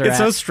parents are. It's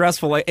at. so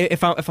stressful. Like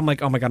if I'm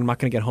like, oh my god, I'm not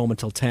going to get home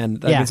until 10.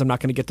 That means I'm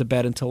not going to get to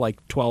bed until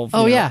like 12.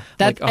 Oh yeah,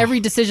 every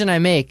decision I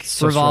make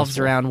so revolves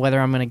stressful. around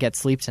whether I'm going to get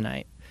sleep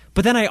tonight.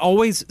 But then I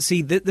always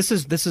see this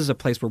is a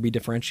place where we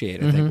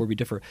differentiate. I think where we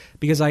differ,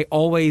 because I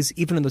always,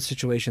 even in those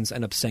situations,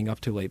 end up staying up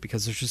too late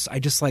because I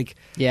just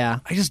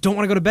don't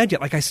want to go to bed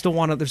yet. Like I still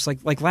want to. There's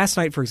like last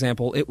night, for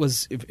example, I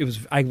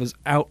was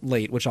out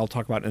late, which I'll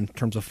talk about in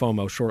terms of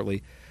FOMO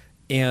shortly,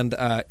 and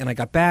I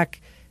got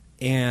back.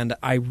 And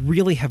I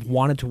really have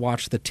wanted to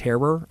watch The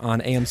Terror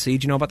on AMC. Do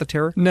you know about The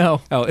Terror? No.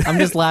 Oh, I'm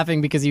just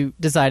laughing because you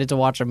decided to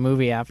watch a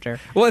movie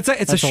after. Well, it's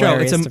a show.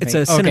 It's a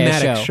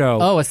cinematic show.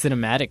 Oh, a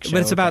cinematic show.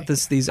 But it's about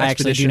these I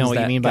actually do expeditions know what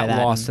that you mean by got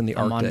that. lost in the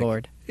Arctic. I'm on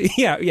board.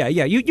 Yeah.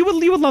 You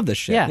would love this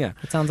shit. Yeah.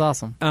 It sounds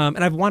awesome.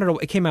 And I've wanted to.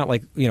 It came out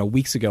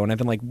weeks ago, and I've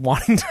been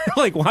wanting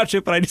to watch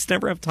it, but I just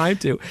never have time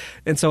to.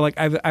 And so I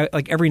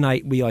every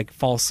night we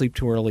fall asleep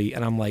too early,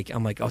 and I'm like,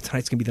 oh,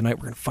 tonight's gonna be the night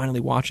we're gonna finally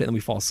watch it, and then we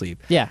fall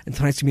asleep. Yeah. And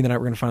tonight's gonna be the night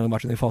we're gonna finally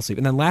watch it, and then we fall asleep.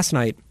 And then last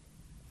night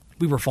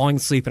we were falling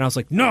asleep, and I was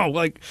like, no,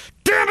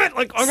 damn it,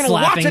 I'm gonna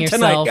watch it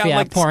yourself, tonight.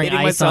 Yeah, pouring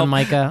ice myself, on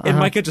Micah. And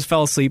Micah just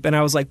fell asleep, and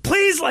I was like,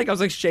 please, I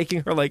was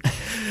shaking her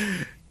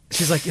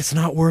She's like, it's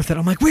not worth it.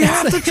 I'm like, we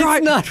have to try.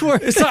 It's not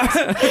worth it.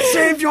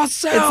 Save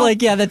yourself. It's like,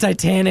 the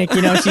Titanic,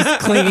 she's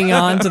clinging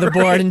on to the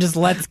board and just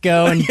lets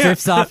go and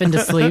drifts off into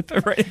sleep.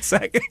 Right,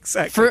 exactly.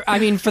 For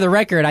the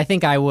record, I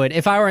think I would.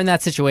 If I were in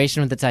that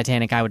situation with the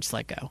Titanic, I would just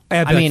let go.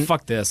 I mean,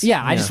 fuck this.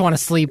 Yeah, I just want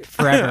to sleep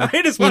forever.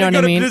 I just want to go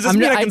to bed. Does this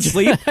mean I can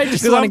sleep? I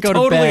just want to go to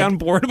bed. I'm totally on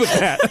board with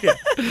that.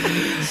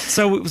 Yeah.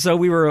 So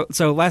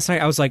last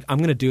night I was like, I'm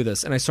going to do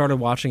this. And I started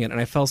watching it, and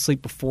I fell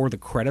asleep before the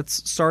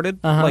credits started.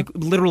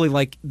 Literally,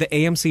 the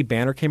AMC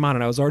banner came on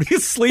and I was already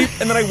asleep,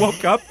 and then I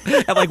woke up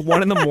at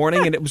 1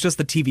 a.m. and it was just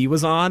the TV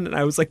was on and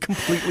I was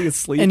completely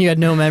asleep. And you had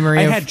no memory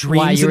I of had dreams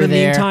why you were in the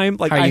there, meantime.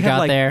 how you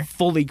got there.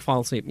 Fully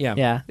fallen asleep.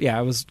 Yeah.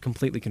 I was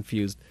completely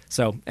confused.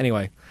 So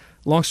anyway,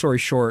 long story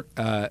short,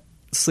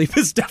 sleep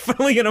is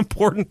definitely an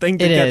important thing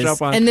to catch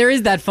up on. And there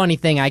is that funny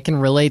thing I can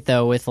relate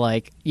though with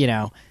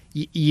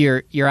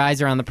your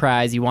eyes are on the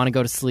prize, you want to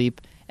go to sleep,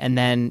 and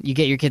then you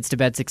get your kids to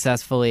bed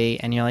successfully,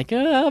 and you're like,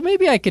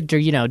 maybe I could,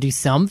 do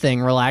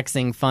something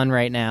relaxing, fun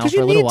right now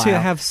for a little while. You need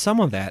to have some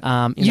of that.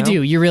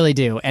 You really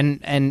do.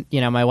 And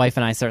my wife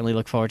and I certainly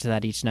look forward to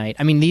that each night.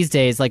 I mean, these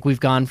days,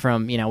 we've gone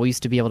from, we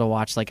used to be able to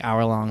watch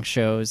hour-long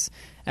shows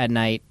at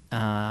night,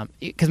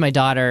 because my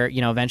daughter,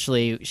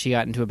 eventually she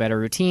got into a better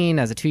routine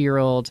as a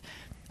 2-year-old.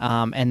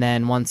 And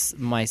then once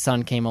my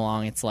son came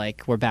along, it's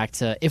we're back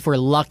to, if we're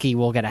lucky,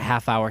 we'll get a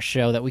half-hour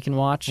show that we can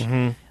watch.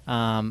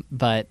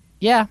 But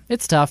yeah,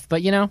 it's tough,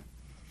 but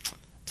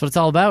that's what it's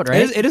all about,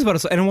 right? It is,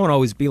 but it won't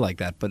always be like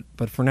that.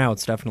 But for now,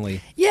 it's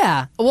definitely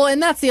Well, and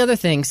that's the other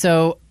thing.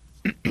 So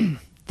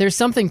there's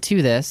something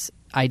to this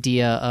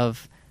idea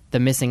of the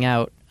missing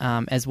out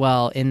as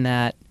well. In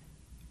that,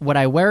 what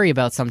I worry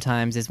about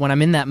sometimes is when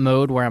I'm in that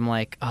mode where I'm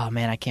like, oh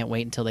man, I can't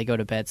wait until they go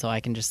to bed so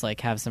I can just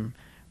have some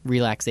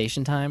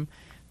relaxation time.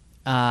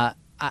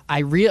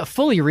 I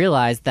fully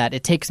realize that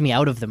it takes me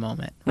out of the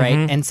moment,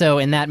 right? And so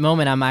in that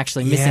moment, I'm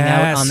actually missing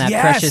out on that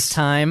precious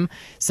time.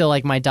 So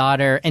my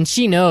daughter, and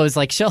she knows,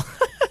 she'll,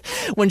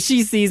 when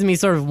she sees me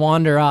sort of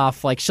wander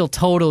off, she'll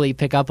totally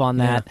pick up on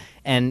that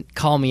and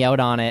call me out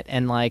on it.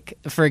 And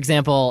for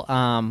example,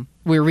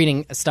 we were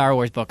reading a Star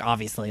Wars book,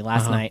 obviously,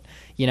 last night,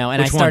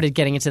 and Which I started one?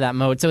 getting into that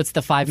mode. So it's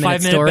the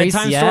 5-minute 5-minute stories.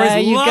 bedtime Yeah,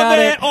 stories. you Love got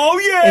it. Oh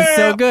yeah, it's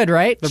so good,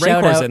 right? The Shout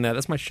Raincore's out. in there.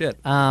 That's my shit.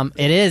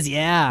 It is,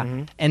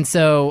 yeah. And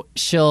so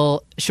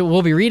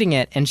we'll be reading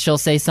it, and she'll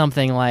say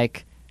something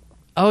like,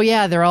 "Oh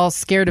yeah, they're all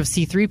scared of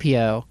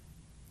C-3PO,"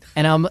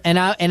 and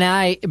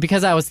I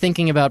because I was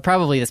thinking about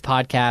probably this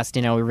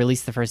podcast. We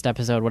released the first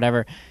episode,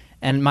 whatever.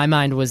 And my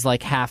mind was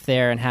half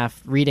there and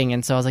half reading,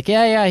 and so I was like,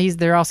 yeah,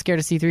 they're all scared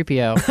of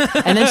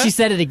C-3PO. And then she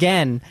said it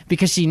again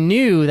because she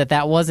knew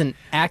that wasn't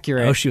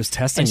accurate. Oh, she was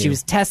testing and you. she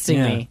was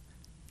testing me.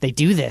 they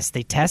do this.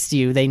 They test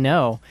you. They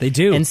know. They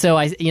do. And so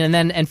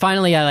and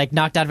finally I like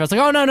knocked out. I was like,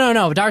 oh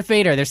no, Darth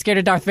Vader. They're scared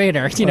of Darth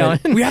Vader. You know,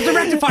 we have to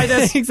rectify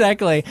this.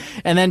 Exactly.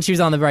 And then she was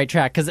on the right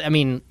track because I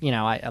mean, you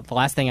know, the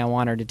last thing I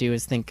want her to do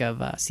is think of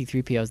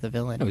C-3PO as the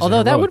villain.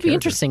 Although that would be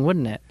interesting,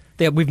 wouldn't it?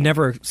 Yeah, we've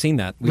never seen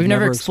that. We've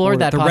never explored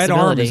that the possibility.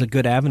 Red Arm is a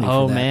good avenue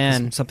for that.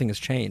 Man, something has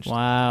changed.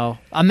 Wow.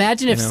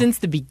 Imagine if since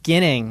the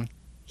beginning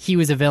he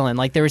was a villain.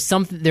 Like there were things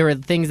that he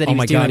was doing. Oh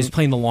my God, he's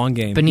playing the long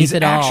game. Beneath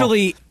it all.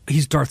 Actually,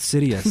 he's Darth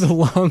Sidious. The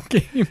long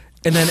game.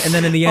 And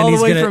then in the end,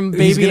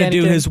 he's gonna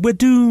do his "we're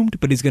doomed,"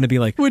 but he's gonna be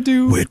like "we're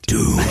doomed,"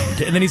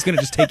 and then he's gonna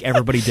just take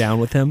everybody down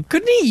with him.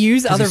 Couldn't he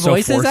use other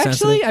voices?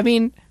 Actually, sensitive. I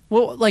mean,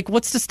 well, like,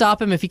 what's to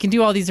stop him if he can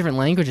do all these different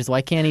languages?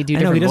 Why can't he do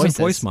different voices? He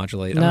doesn't voice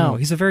modulate. No, I don't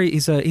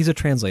know. He's a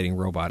translating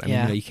robot. I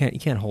mean, you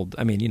can't hold.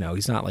 I mean,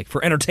 he's not like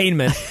for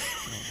entertainment.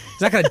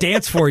 He's not gonna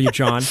dance for you,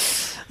 John.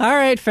 All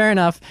right, fair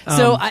enough.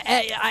 So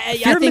I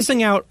think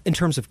missing out in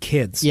terms of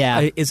kids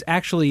is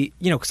actually,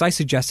 because I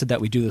suggested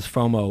that we do this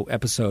FOMO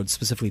episode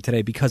specifically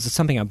today because it's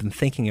something I've been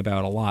thinking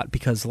about a lot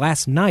because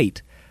last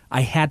night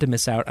I had to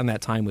miss out on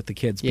that time with the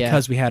kids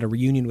because we had a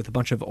reunion with a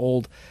bunch of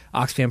old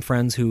Oxfam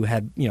friends who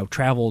had,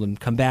 traveled and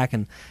come back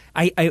and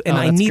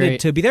I needed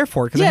to be there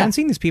for it because I hadn't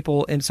seen these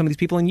people and some of these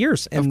people in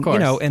years and, of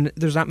course. And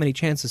there's not many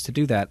chances to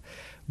do that.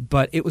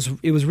 But it was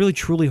really,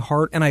 truly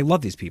hard, and I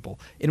love these people,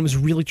 and it was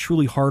really,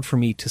 truly hard for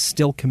me to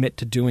still commit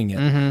to doing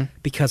it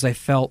because I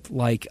felt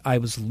like I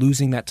was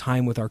losing that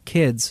time with our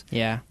kids.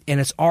 Yeah. And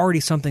it's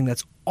already something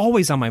that's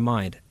always on my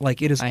mind.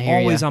 Like, it is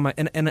always on my...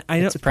 And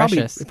I know it's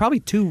probably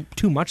too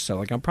much so.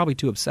 Like, I'm probably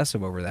too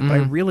obsessive over that. But I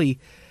really...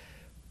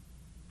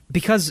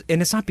 Because...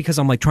 And it's not because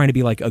I'm, like, trying to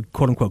be, like, a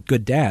quote-unquote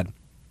good dad.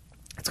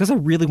 It's because I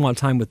really want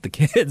time with the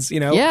kids,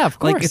 Yeah, of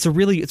course. Like, it's a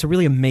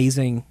really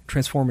amazing,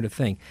 transformative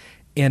thing.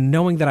 And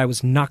knowing that I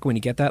was not going to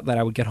get that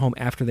I would get home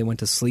after they went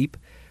to sleep,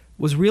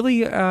 was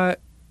really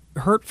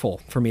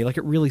hurtful for me. Like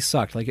it really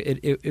sucked. Like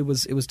it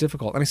was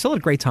difficult. And I still had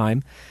a great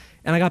time.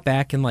 And I got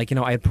back and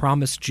I had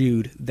promised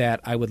Jude that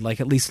I would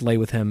at least lay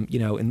with him,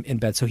 in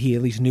bed, so he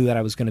at least knew that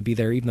I was going to be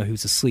there, even though he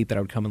was asleep. That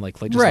I would come and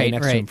just lay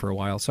next to him for a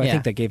while. So I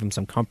think that gave him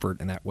some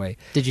comfort in that way.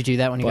 Did you do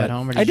that when you got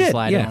home, or did you just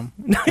lie to him?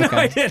 No,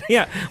 I did.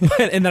 Yeah,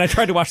 and then I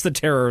tried to watch The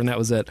Terror, and that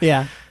was it.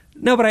 Yeah.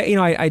 No, but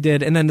I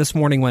did. And then this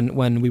morning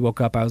when we woke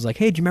up, I was like,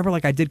 hey, do you remember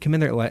I did come in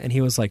there? And he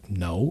was like,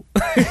 no.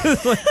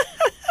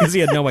 Because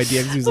he had no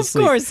idea because he was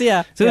asleep. Of course,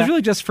 yeah. So it was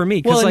really just for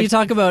me. Well, and you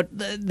talk about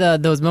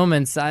those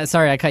moments.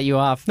 Sorry, I cut you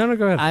off. No,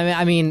 go ahead.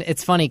 I mean,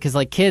 it's funny because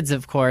kids,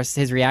 of course,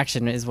 his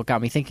reaction is what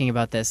got me thinking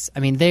about this. I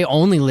mean, they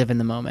only live in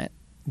the moment.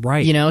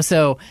 Right.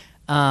 So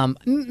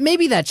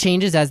maybe that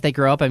changes as they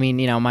grow up. I mean,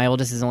 my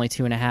oldest is only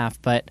 2.5,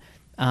 but...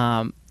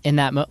 in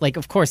that,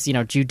 of course,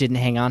 Jude didn't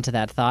hang on to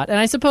that thought. And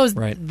I suppose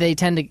they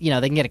tend to,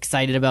 they can get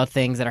excited about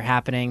things that are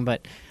happening.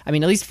 But, I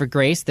mean, at least for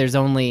Grace, there's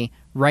only,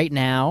 right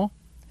now,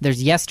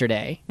 there's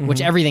yesterday,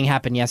 which everything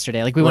happened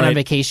yesterday. Like, we went on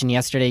vacation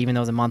yesterday, even though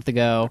it was a month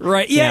ago.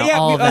 Right,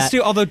 us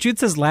too. Although Jude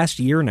says last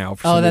year now.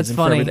 For some that's reason,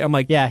 funny. I'm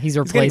like, yeah, he's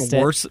replaced it's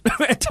getting worse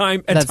at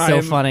time. That's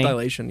so funny.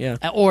 Dilation, yeah.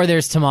 Or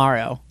there's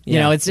tomorrow.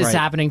 It's just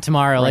happening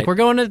tomorrow. Like, we're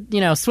going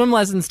to, swim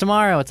lessons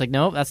tomorrow. It's like,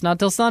 nope, that's not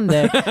till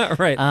Sunday.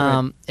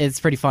 right. It's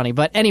pretty funny.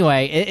 But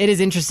anyway, it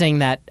is interesting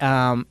that,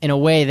 in a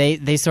way,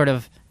 they sort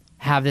of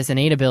have this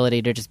innate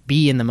ability to just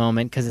be in the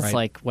moment because it's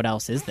like, what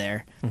else is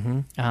there?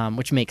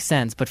 Which makes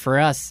sense. But for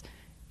us,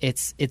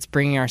 it's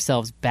bringing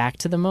ourselves back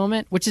to the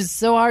moment, which is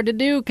so hard to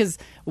do because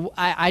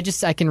I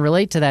can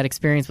relate to that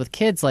experience with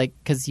kids,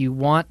 because you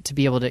want to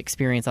be able to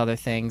experience other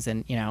things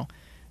and,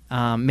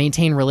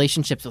 maintain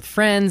relationships with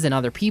friends and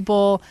other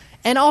people.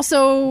 And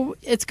also,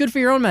 it's good for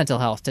your own mental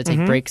health to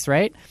take breaks,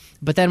 right?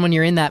 But then when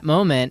you're in that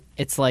moment,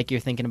 it's like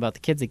you're thinking about the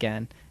kids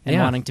again and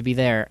wanting to be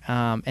there.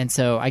 And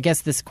so I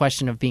guess this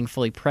question of being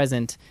fully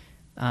present,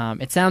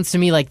 it sounds to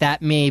me like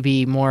that may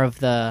be more of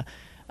the...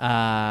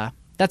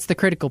 that's the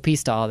critical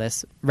piece to all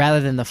this, rather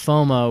than the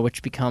FOMO,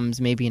 which becomes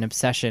maybe an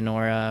obsession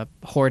or a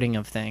hoarding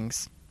of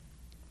things.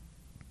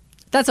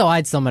 That's how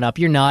I'd sum it up.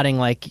 You're nodding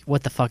like,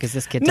 what the fuck is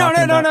this kid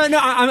talking about? No.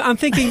 I'm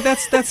thinking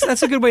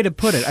that's a good way to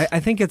put it. I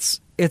think it's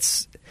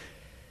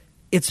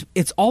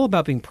all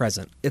about being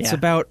present. It's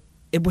about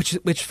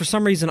which for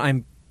some reason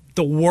I'm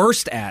the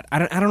worst at. I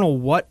don't know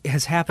what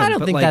has happened. I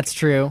don't think that's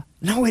true.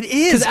 No, it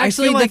is. Because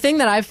actually, the thing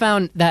that I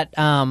found that,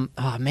 oh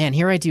man,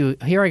 here I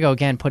go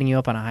again, putting you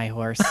up on a high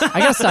horse. I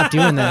gotta stop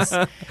doing this.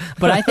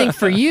 But I think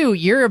for you,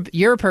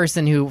 you're a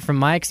person who, from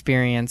my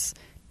experience,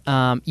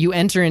 you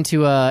enter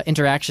into a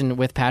interaction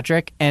with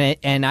Patrick,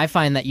 and I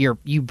find that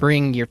you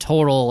bring your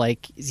total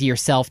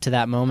yourself to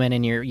that moment,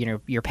 and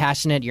you're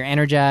passionate, you're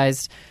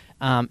energized,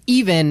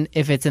 even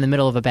if it's in the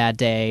middle of a bad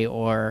day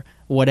or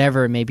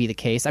whatever may be the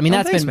case. I mean,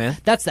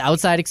 that's the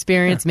outside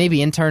experience. Yeah. Maybe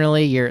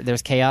internally,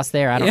 there's chaos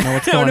there. I don't know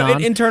what's going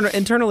on.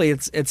 Internally,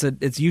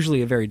 it's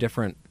usually a very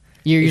different.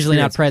 You're usually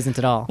not present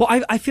at all. Well,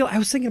 I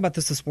was thinking about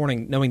this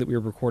morning, knowing that we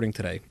were recording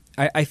today.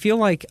 I feel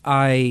like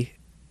I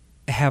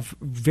have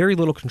very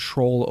little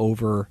control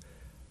over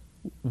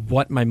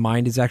what my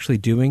mind is actually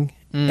doing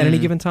at any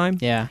given time.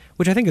 Yeah.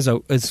 Which I think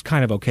is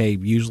kind of okay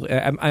usually.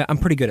 I'm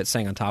pretty good at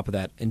staying on top of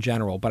that in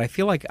general, but I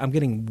feel like I'm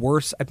getting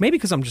worse, maybe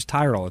because I'm just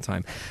tired all the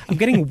time. I'm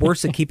getting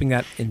worse at keeping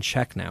that in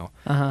check now.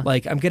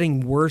 Like I'm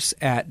getting worse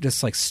at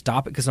just like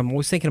stop it because I'm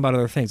always thinking about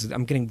other things.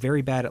 I'm getting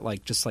very bad at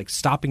like just like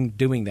stopping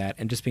doing that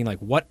and just being like,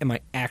 what am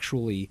I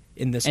actually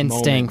in this moment? And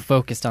staying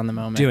focused on the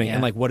moment. Doing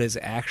and like what is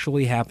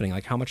actually happening?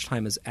 Like how much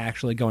time is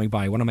actually going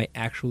by? What am I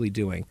actually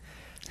doing?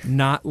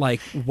 Not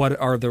like what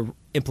are the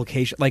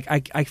implications? Like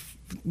I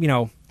you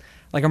know,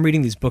 like I'm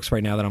reading these books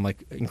right now that I'm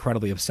like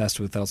incredibly obsessed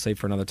with that I'll save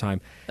for another time.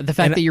 The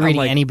fact that you're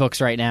reading any books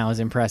right now is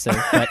impressive.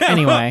 But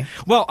anyway.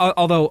 Well,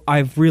 although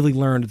I've really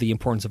learned the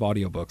importance of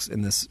audiobooks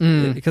in this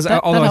because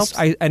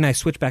I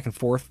switch back and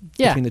forth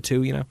between the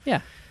two, you know.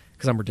 Yeah.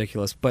 Because I'm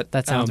ridiculous, but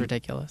that sounds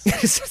ridiculous.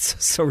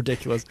 It's so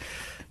ridiculous.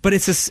 But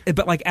it's just,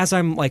 but like as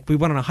I'm like, we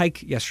went on a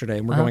hike yesterday,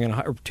 and we're going on a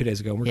hike, or 2 days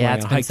ago. And we're going on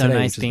a hike today. Yeah, it's been so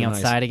nice being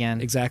outside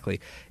again.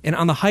 Exactly. And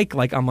on the hike,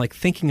 like I'm like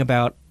thinking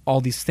about all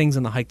these things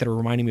in the hike that are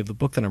reminding me of the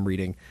book that I'm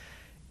reading.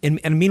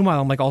 And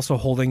meanwhile, I'm like also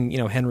holding, you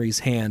know, Henry's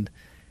hand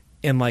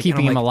and like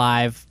keeping him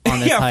alive on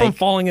this hike from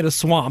falling into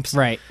swamps.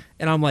 Right.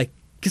 And I'm like,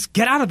 just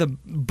get out of the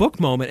book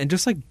moment and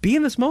just like be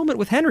in this moment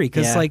with Henry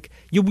because like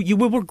you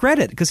will regret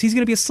it because he's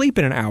going to be asleep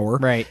in an hour.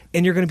 Right.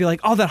 And you're going to be like,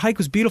 oh, that hike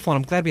was beautiful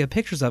and I'm glad we have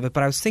pictures of it.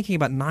 But I was thinking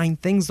about 9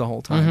 things the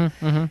whole time.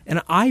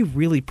 And I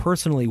really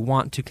personally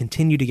want to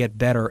continue to get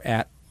better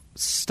at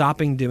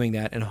stopping doing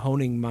that and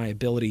honing my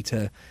ability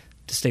to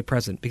stay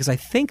present because I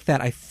think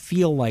that I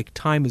feel like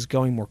time is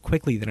going more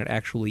quickly than it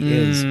actually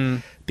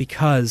is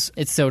because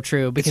it's so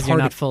true because you're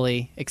not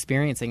fully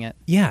experiencing it.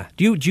 Yeah.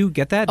 Do you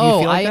get that? Do you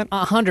feel like that?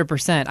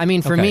 100%. I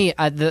mean, for me,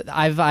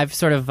 I've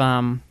sort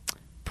of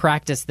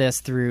practiced this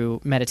through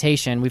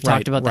meditation. We've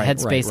talked about the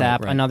Headspace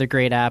app, another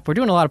great app. We're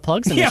doing a lot of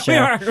plugs in this show.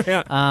 We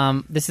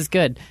are. This is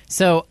good.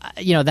 So,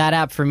 you know, that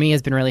app for me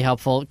has been really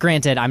helpful.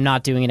 Granted, I'm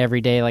not doing it every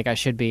day like I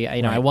should be.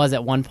 You know, I was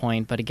at one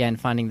point, but again,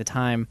 finding the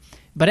time.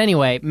 But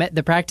anyway,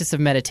 the practice of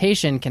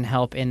meditation can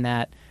help in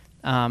that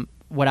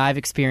what I've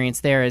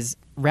experienced there is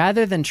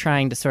rather than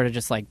trying to sort of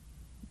just like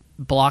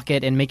block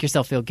it and make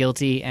yourself feel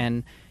guilty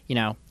and, you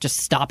know, just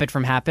stop it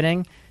from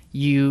happening,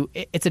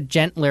 it's a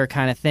gentler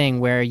kind of thing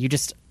where you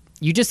just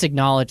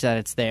acknowledge that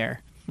it's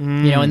there.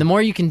 You know, and the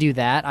more you can do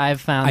that, I've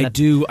found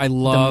I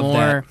love the more,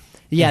 that.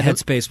 Yeah,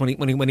 Headspace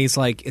when he's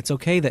like, it's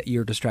okay that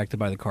you're distracted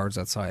by the cards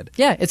outside.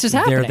 Yeah, it's just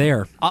happening. They're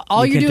there.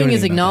 All you're doing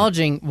is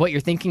acknowledging what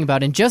you're thinking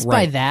about, and just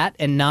by that,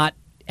 and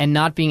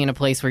not being in a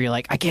place where you're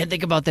like, I can't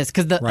think about this,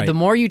 because the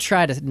more you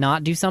try to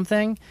not do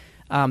something,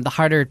 the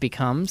harder it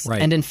becomes.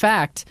 Right. And in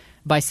fact,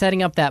 by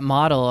setting up that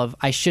model of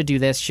I should do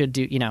this, should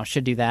do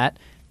that,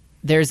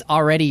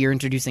 you're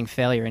introducing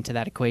failure into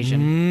that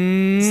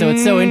equation. So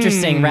it's so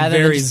interesting.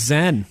 Rather than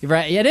zen,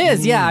 right? It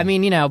is, yeah. I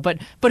mean, you know, but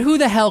who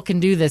the hell can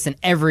do this in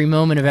every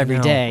moment of every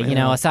day? You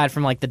know, aside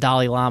from like the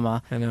Dalai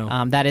Lama. I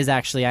know. That is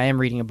actually, I am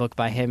reading a book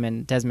by him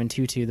and Desmond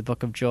Tutu, The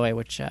Book of Joy,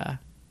 which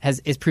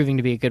is proving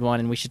to be a good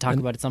one, and we should talk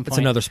about it at some point. It's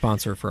another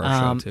sponsor for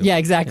our show too. Yeah,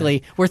 exactly.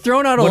 Yeah. We're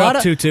throwing out a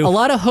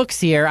lot of hooks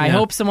here. I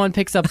hope someone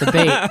picks up the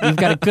bait. You've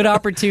got a good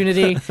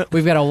opportunity.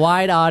 We've got a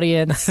wide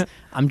audience.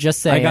 I'm just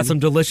saying. I got some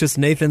delicious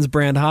Nathan's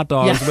brand hot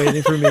dogs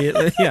waiting for me.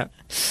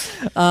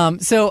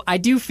 So I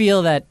do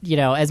feel that, you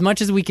know, as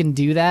much as we can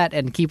do that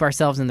and keep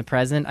ourselves in the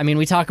present. I mean,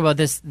 we talk about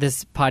this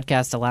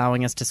podcast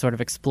allowing us to sort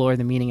of explore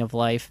the meaning of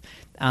life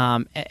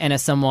in a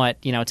somewhat,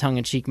 you know,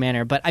 tongue-in-cheek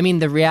manner. But I mean,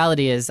 the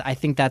reality is, I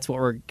think that's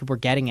what we're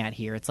getting at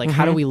here. It's like,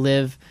 how do we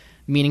live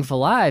meaningful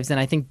lives? And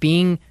I think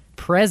being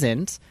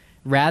present,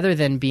 rather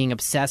than being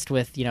obsessed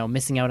with, you know,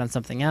 missing out on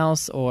something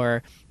else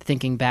or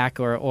thinking back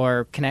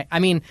or connect. I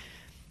mean,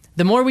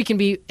 the more we can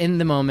be in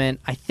the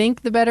moment, I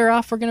think the better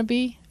off we're going to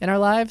be in our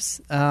lives.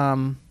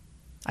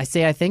 I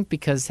say I think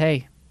because,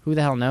 hey, who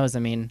the hell knows? I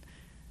mean,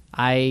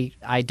 I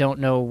don't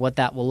know what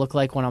that will look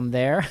like when I'm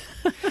there.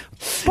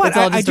 But it's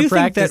all just I do a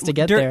practice think that to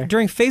get there.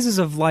 During phases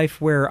of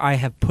life where I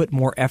have put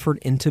more effort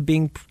into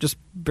being just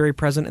very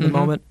present in the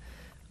moment,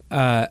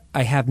 I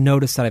have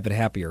noticed that I've been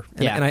happier.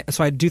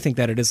 So I do think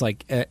that it is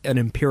like an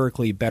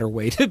empirically better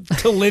way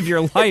to live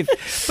your life.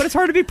 But it's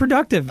hard to be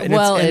productive. And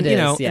it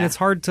is, and it's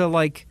hard to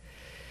like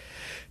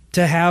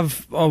to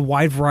have a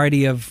wide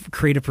variety of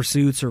creative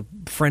pursuits or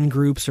friend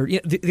groups. Or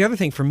the other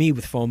thing for me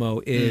with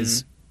FOMO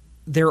is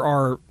there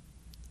are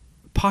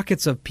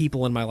pockets of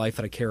people in my life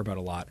that I care about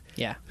a lot.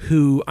 Yeah.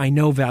 Who I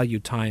know value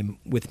time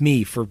with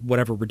me for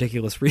whatever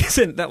ridiculous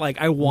reason that like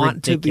I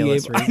want to be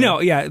able. I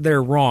know,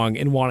 they're wrong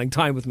in wanting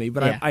time with me,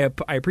 but I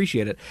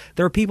appreciate it.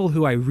 There are people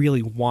who I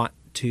really want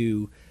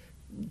to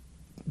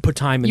put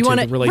time into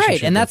the relationship.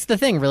 Right, and that's the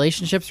thing.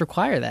 Relationships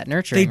require that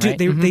nurturing. They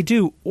do. Right? They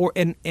do.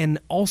 And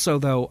also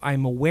though,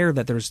 I'm aware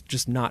that there's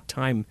just not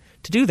time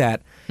to do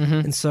that,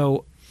 and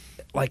so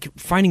like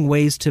finding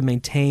ways to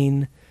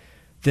maintain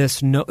this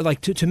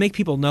to make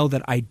people know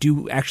that I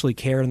do actually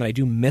care and that I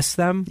do miss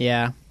them.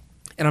 Yeah.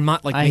 And I'm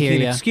not like I hear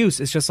making an ya. excuse.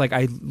 It's just like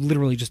I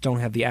literally just don't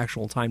have the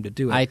actual time to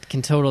do it. I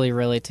can totally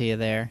relate to you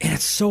there. And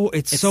it's so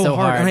so hard.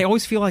 hard. And I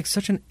always feel like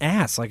such an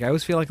ass. Like I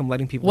always feel like I'm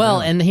letting people Well,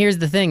 down. and here's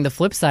the thing: the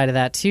flip side of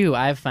that too,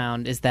 I've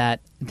found, is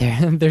that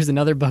there's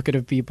another bucket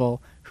of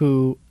people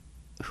who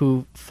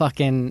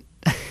fucking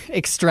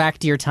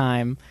extract your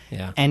time,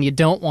 Yeah. and you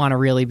don't want to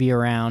really be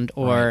around,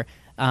 or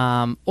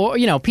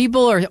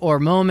people or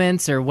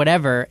moments or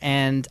whatever.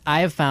 And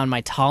I have found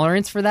my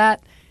tolerance for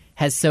that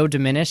has so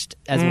diminished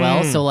as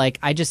well. So like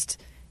I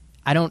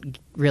don't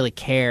really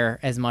care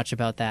as much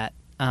about that.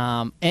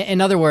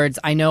 In other words,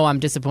 I know I'm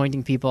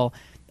disappointing people.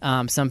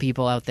 Some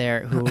people out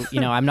there who,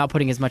 I'm not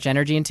putting as much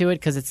energy into it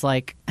because it's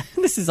like,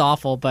 this is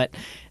awful. But,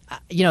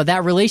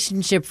 that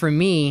relationship for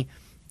me,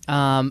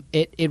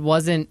 it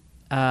wasn't,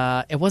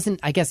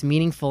 I guess,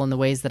 meaningful in the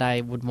ways that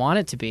I would want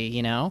it to be,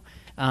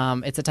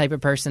 It's a type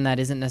of person that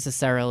isn't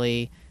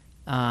necessarily,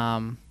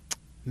 man,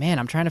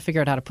 I'm trying to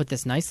figure out how to put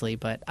this nicely,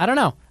 but I don't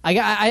know.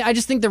 I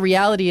just think the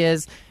reality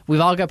is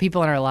we've all got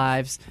people in our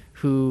lives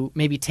who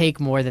maybe take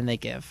more than they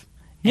give.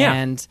 Yeah.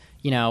 And,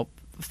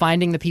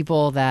 finding the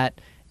people that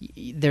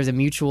there's a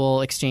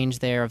mutual exchange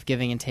there of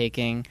giving and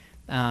taking,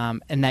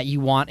 and that you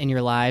want in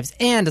your lives,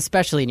 and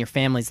especially in your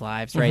family's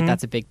lives, right?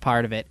 That's a big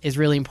part of it, is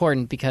really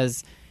important,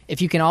 because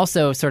if you can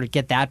also sort of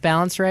get that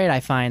balance right, I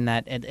find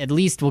that at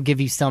least will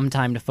give you some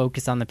time to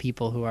focus on the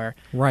people who are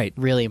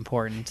really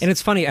important. And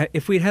it's funny,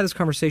 if we'd had this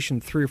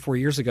conversation 3 or 4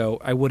 years ago,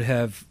 I would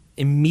have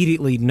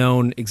immediately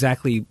known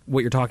exactly what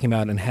you're talking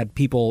about and had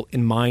people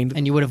in mind.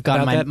 And you would have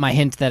gotten my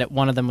hint that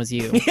one of them was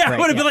you. Yeah, right, I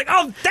would have been like,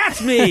 oh,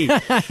 that's me.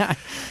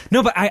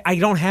 No, but I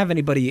don't have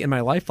anybody in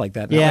my life like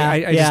that now. Yeah,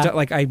 I just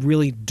don't, I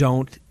really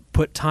don't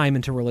put time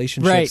into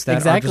relationships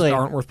that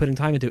aren't worth putting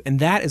time into. And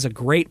that is a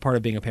great part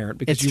of being a parent,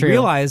 because you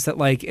realize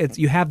that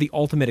you have the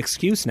ultimate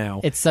excuse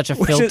now. It's such a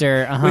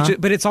filter.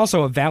 But it's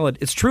also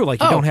it's true.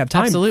 Like you don't have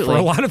time for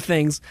a lot of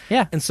things.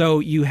 Yeah. And so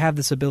you have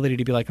this ability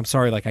to be like, I'm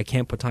sorry, like I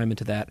can't put time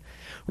into that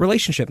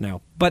relationship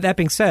now. But that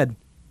being said,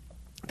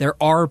 there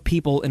are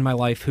people in my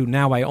life who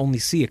now I only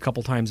see a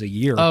couple times a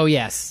year. Oh,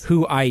 yes.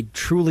 Who I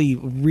truly,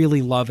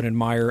 really love and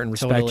admire and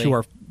respect, who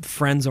are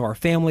friends of our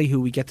family, who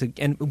we get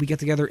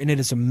together, and it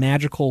is a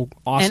magical,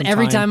 awesome And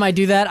every time I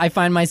do that, I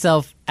find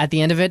myself at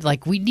the end of it,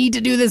 like, we need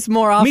to do this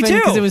more often. Me too.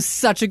 Because it was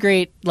such a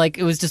great,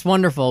 it was just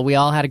wonderful. We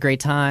all had a great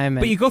time.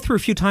 But you go through a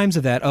few times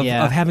of that, of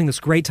having this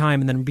great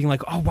time, and then being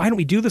like, oh, why don't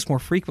we do this more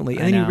frequently?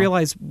 And then you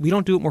realize we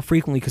don't do it more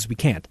frequently because we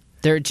can't.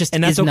 There just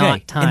and that's is okay.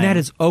 not time. And that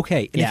is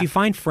okay. And if you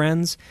find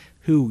friends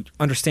who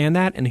understand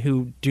that and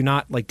who do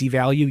not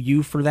devalue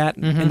you for that,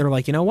 and they're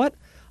like, you know what,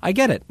 I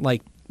get it.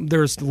 Like,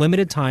 there's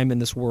limited time in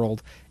this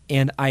world,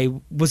 and I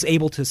was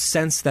able to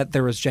sense that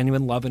there was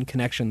genuine love and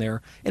connection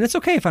there. And it's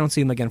okay if I don't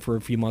see them again for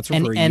a few months or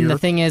for a year. And the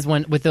thing is,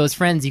 with those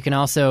friends, you can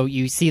also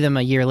you see them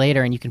a year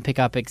later, and you can pick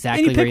up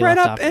exactly where you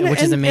left off,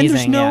 which is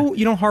amazing. And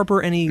you don't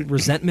harbor any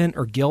resentment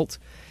or guilt.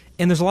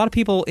 And there's a lot of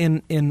people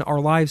in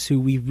our lives who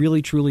we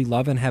really, truly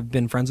love and have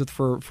been friends with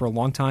for a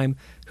long time,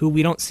 who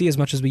we don't see as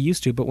much as we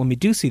used to. But when we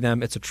do see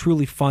them, it's a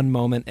truly fun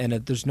moment, and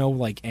there's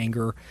no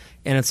anger,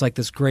 and it's like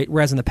this great.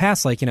 Whereas in the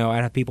past, I'd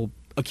have people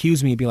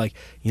accuse me and be like,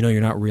 you're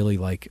not really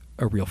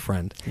a real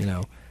friend.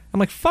 I'm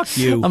like, fuck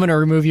you. I'm going to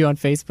remove you on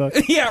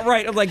Facebook. Yeah,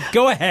 right. I'm like,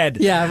 go ahead.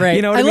 Yeah, right.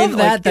 You know what I I mean?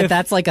 love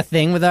that's like a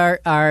thing with our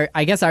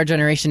I guess our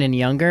generation and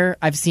younger.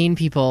 I've seen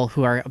people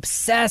who are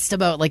obsessed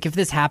about, if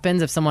this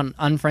happens, if someone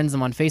unfriends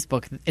them on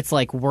Facebook, it's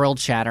like world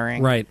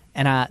shattering. Right.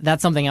 And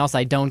that's something else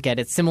I don't get.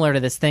 It's similar to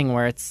this thing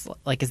where it's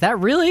like, is that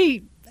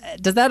really...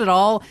 Does that at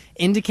all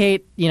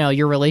indicate,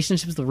 your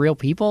relationships with real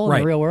people in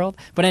the real world?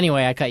 But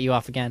anyway, I cut you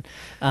off again.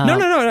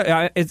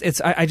 No.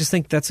 I just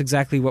think that's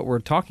exactly what we're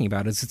talking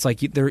about. It's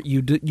like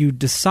you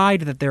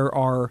decide that there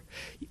are.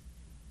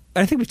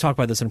 I think we've talked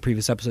about this in a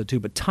previous episode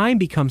too. But time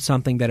becomes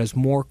something that is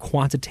more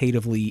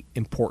quantitatively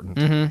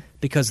important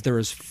because there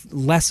is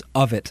less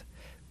of it,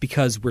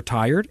 because we're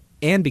tired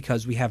and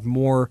because we have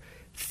more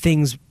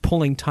things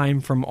pulling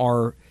time from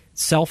our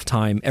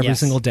self-time every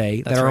single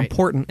day that are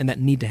important and that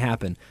need to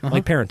happen,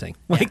 like parenting.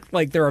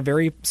 Like there are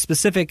very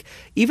specific,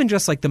 even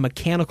just the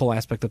mechanical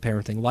aspect of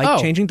parenting,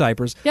 changing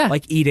diapers,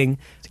 like eating,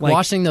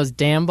 washing those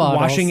damn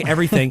bottles, washing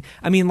everything.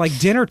 I mean,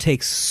 dinner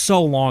takes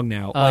so long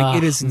now.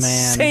 It is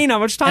insane how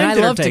much time dinner takes.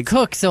 And I love to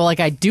cook, so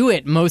I do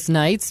it most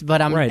nights,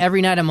 but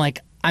every night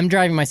I'm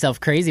driving myself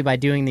crazy by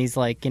doing these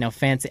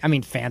fancy. Fancy. You're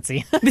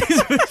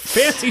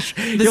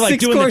the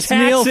doing the taxes,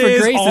 meal for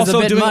Grace also is a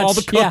bit doing much. all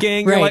the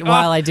cooking. Yeah, You're right,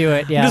 while I do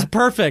it. Yeah, this is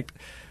perfect.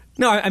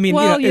 No, I mean,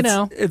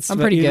 it's I'm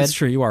pretty good. It's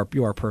true. You are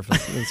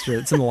perfect. It's true.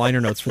 It's in the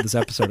liner notes for this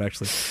episode,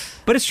 actually.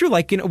 But it's true.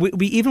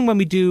 We even when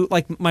we do,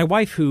 my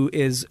wife, who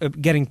is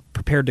getting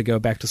prepared to go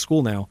back to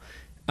school now.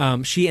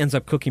 She ends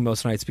up cooking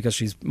most nights because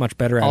she's much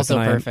better at it than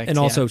I am. And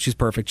also, she's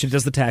perfect. She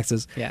does the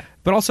taxes. Yeah.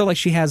 But also,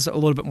 she has a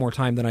little bit more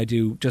time than I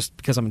do just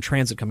because I'm in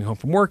transit coming home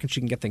from work and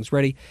she can get things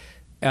ready.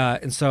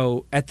 And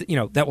so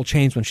that will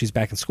change when she's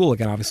back in school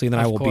again, obviously, and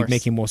then I will be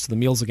making most of the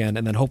meals again,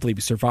 and then hopefully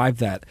we survive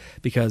that,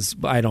 because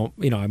I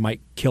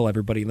might kill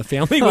everybody in the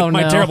family with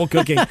my terrible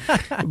cooking.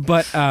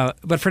 But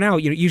for now,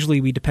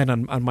 usually we depend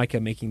on Micah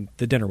making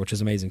the dinner, which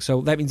is amazing.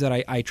 So that means that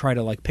I try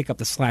to like pick up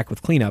the slack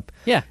with cleanup,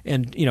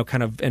 and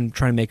and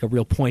try to make a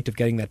real point of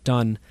getting that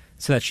done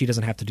so that she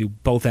doesn't have to do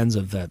both ends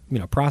of the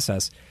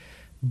process.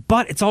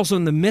 But it's also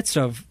in the midst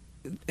of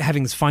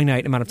having this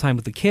finite amount of time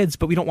with the kids,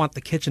 but we don't want the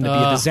kitchen to be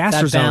a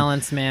disaster zone.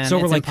 Balance, man. So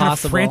we're like kind of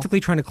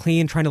frantically trying to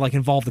clean, trying to like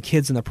involve the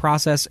kids in the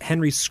process.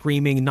 Henry's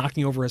screaming,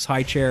 knocking over his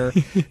high chair.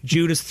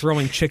 Jude is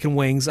throwing chicken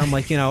wings. I'm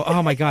like,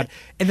 oh my God.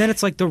 And then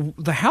it's like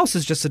the house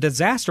is just a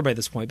disaster by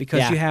this point,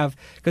 because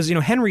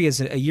Henry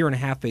is a year and a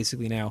half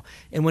basically now,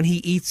 and when he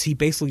eats, he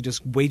basically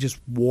just wages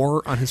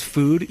war on his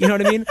food. You know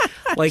what I mean?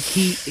 Like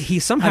he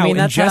somehow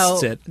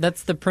ingests it.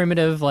 That's the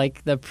primitive,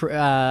 like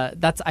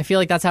I feel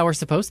like that's how we're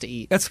supposed to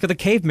eat. That's the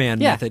caveman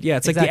method. Yeah,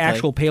 it's like the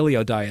actual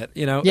paleo diet.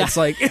 It's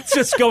like it's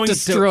just going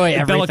destroy to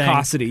everything.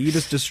 bellicosity. You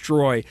just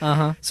destroy.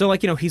 So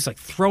like he's like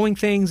throwing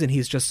things, and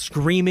he's just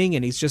screaming,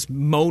 and he's just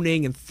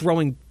moaning and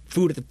throwing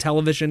food at the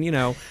television.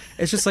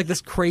 It's just like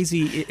this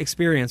crazy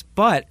experience,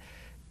 but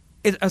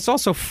it's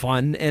also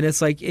fun, and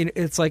it's like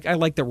I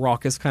like the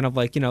raucous kind of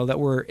like that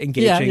we're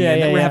engaging and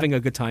that we're having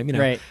a good time.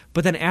 Right.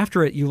 But then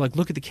after it, you like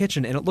look at the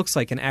kitchen, and it looks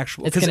like an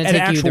actual. It's going to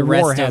take you the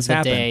rest of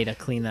the day to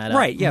clean that up.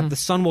 Right. Yeah. The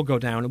sun will go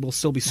down, and we'll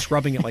still be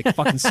scrubbing it like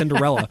fucking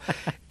Cinderella.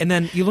 And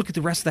then you look at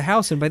the rest of the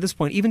house, and by this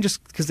point, even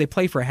just because they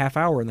play for a half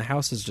hour and the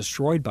house is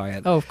destroyed by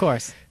it. Oh, of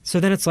course. So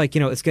then it's like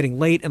it's getting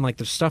late, and like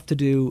there's stuff to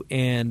do,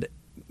 and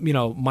I'm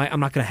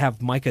not going to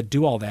have Micah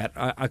do all that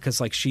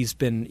because like she's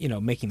been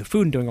making the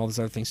food and doing all these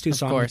other things too.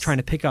 So I'm trying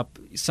to pick up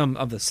some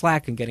of the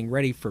slack and getting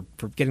ready for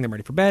getting them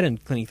ready for bed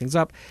and cleaning things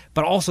up.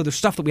 But also there's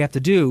stuff that we have to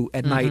do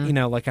at night.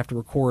 Like have to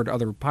record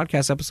other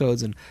podcast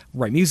episodes and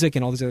write music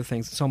and all these other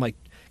things. So I'm like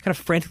kind of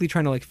frantically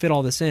trying to like fit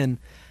all this in,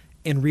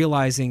 and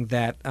realizing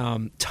that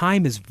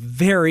time is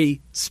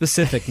very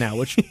specific now,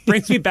 which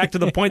brings me back to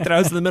the point that I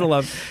was in the middle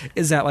of,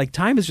 is that like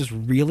time is just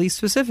really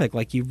specific.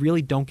 Like you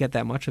really don't get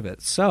that much of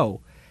it.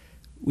 So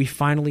we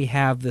finally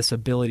have this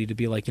ability to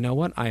be like, you know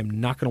what? I'm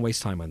not going to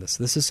waste time on this.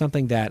 This is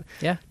something that,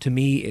 to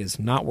me, is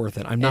not worth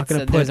it. I'm not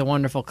going to put... There's a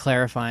wonderful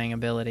clarifying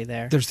ability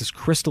there. There's this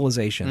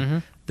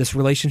crystallization. This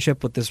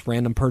relationship with this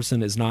random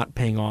person is not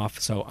paying off,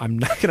 so I'm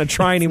not going to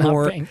try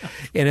anymore. And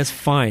it's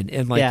fine.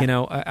 And, like,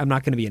 I'm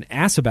not going to be an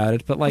ass about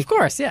it, but, like... Of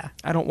course,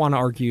 I don't want to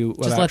argue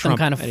about Just let Trump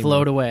them kind of anymore.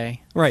 float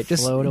away. Right.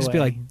 Just be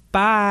like,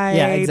 bye,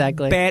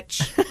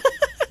 bitch.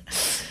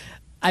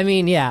 I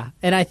mean,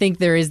 and I think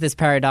there is this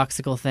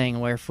paradoxical thing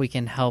where if we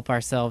can help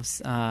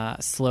ourselves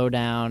slow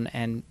down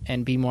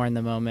and be more in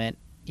the moment,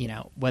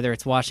 whether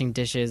it's washing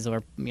dishes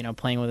or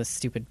playing with a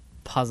stupid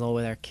puzzle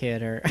with our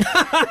kid, or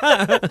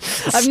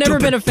I've never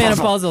been a fan of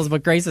puzzles,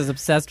 but Grace is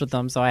obsessed with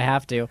them, so I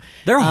have to.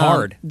 They're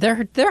hard. They're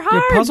hard.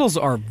 Your puzzles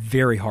are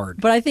very hard.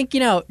 But I think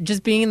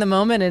just being in the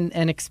moment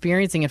and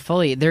experiencing it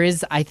fully, there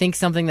is, I think,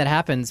 something that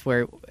happens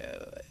where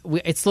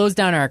it slows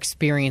down our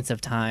experience of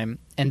time,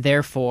 and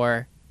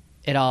therefore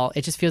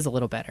it just feels a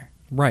little better.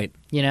 Right.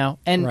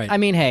 And I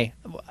mean, hey,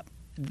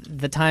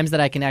 the times that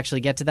I can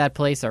actually get to that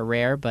place are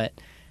rare, but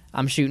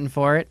I'm shooting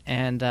for it,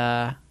 and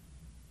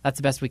that's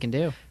the best we can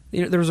do.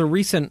 There was a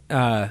recent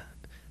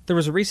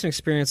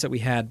experience that we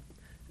had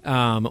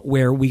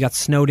where we got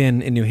snowed in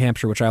New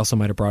Hampshire, which I also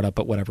might have brought up,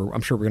 but whatever.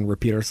 I'm sure we're going to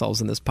repeat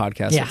ourselves in this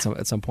podcast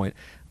at some point.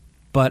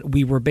 But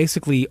we were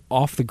basically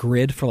off the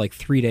grid for like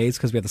 3 days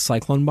because we had the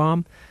cyclone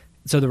bomb.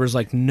 So there was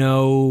like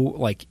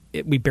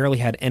we barely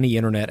had any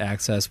internet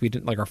access. We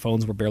didn't, like, our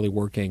phones were barely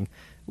working.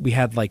 We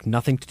had like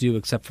nothing to do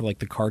except for like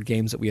the card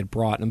games that we had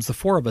brought. And it was the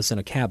four of us in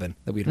a cabin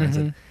that we'd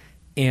rented.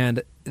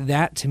 And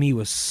that to me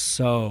was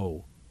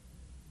so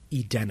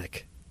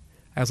Edenic.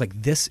 I was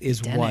like, this is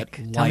Edenic. What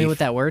life... Tell me what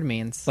that word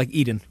means. Like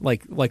Eden,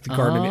 like the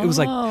garden. It was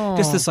like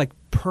just this like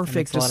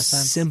perfect,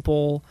 just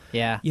simple.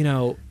 Yeah.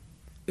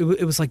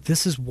 It was like,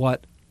 this is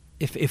what,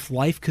 if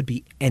life could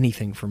be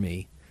anything for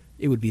me,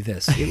 it would be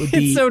this. It would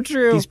be it's so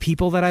true. These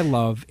people that I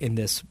love in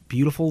this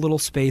beautiful little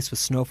space with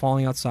snow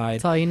falling outside.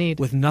 That's all you need.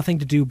 With nothing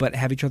to do but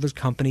have each other's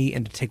company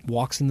and to take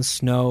walks in the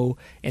snow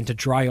and to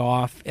dry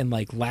off and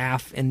like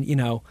laugh and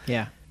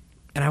Yeah.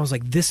 And I was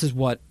like, this is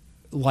what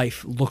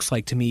life looks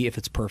like to me if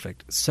it's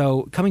perfect.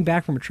 So coming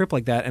back from a trip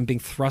like that and being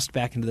thrust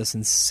back into this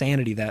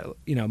insanity that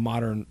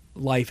modern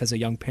life as a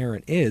young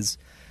parent is,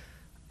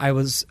 I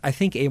was, I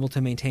think, able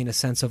to maintain a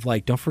sense of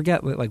like, don't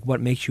forget, like,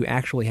 what makes you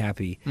actually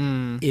happy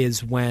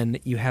is when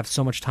you have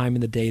so much time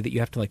in the day that you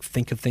have to like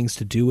think of things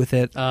to do with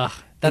it. That's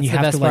and you the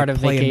have best to like part of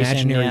play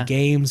vacation, imaginary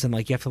games, and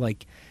like you have to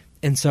like,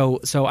 and so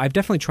I've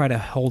definitely tried to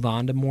hold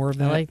on to more of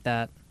that. I like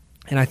that.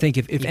 And I think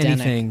if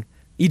anything,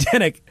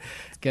 Edenic.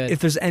 It's good. If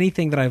there's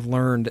anything that I've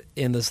learned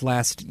in this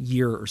last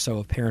year or so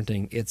of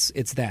parenting, it's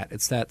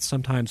that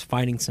sometimes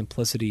finding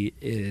simplicity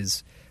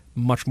is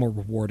much more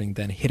rewarding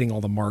than hitting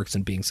all the marks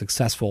and being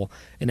successful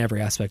in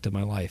every aspect of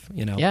my life,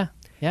 Yeah.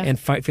 And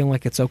feeling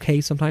like it's okay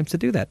sometimes to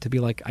do that, to be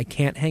like, I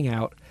can't hang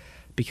out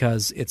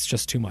because it's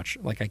just too much.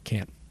 Like, I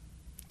can't.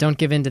 Don't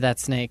give in to that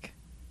snake.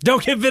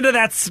 Don't give in to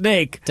that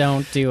snake.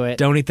 Don't do it.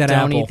 Don't eat that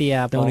apple. Don't eat the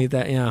apple. Don't eat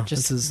that. Yeah.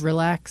 Just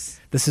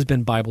relax. This has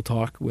been Bible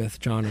Talk with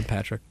John and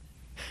Patrick.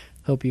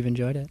 Hope you've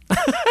enjoyed it.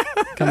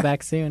 Come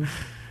back soon.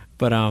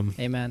 But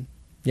amen.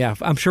 Yeah,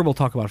 I'm sure we'll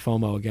talk about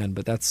FOMO again,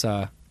 but that's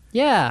I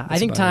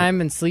think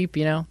time and sleep,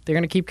 they're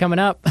going to keep coming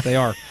up. They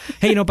are.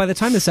 Hey, by the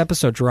time this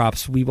episode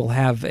drops, we will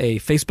have a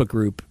Facebook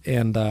group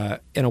and a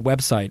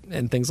website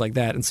and things like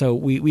that. And so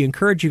we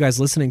encourage you guys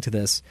listening to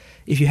this,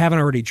 if you haven't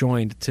already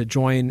joined, to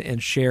join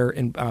and share.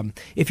 And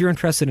if you're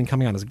interested in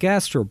coming on as a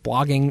guest or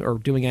blogging or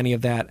doing any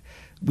of that,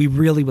 we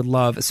really would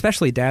love,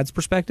 especially dad's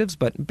perspectives,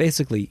 but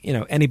basically,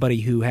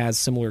 anybody who has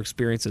similar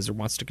experiences or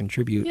wants to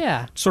contribute.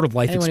 Yeah. Sort of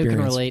life Anyone experience.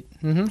 Who can relate.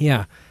 Mm-hmm.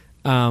 Yeah.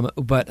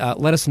 But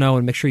let us know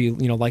and make sure you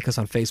like us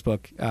on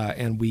Facebook.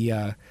 And we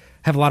have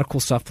a lot of cool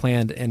stuff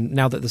planned. And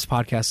now that this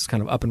podcast is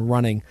kind of up and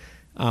running,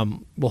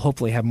 we'll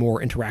hopefully have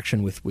more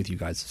interaction with you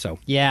guys. So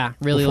yeah,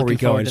 really before looking we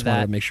go, forward I just to that.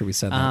 wanted to make sure we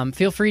said that.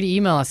 Feel free to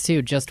email us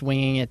too,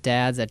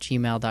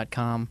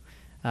 justwingingitdads@gmail.com.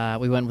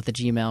 We went with the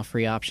Gmail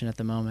free option at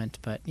the moment,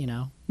 but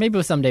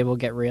maybe someday we'll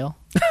get real.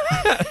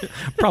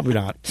 Probably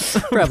not.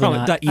 Probably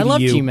not. .edu. I love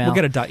Gmail. We'll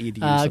get a .edu.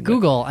 someday.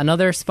 Google,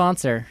 another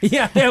sponsor.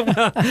 Yeah.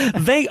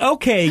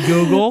 Okay,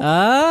 Google.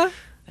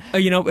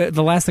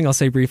 The last thing I'll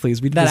say briefly is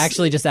that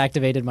actually just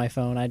activated my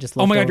phone. I just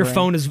oh my god, your over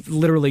phone is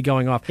literally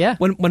going off. Yeah.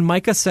 When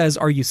Micah says,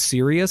 "Are you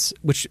serious?"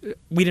 which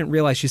we didn't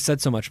realize she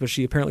said so much, but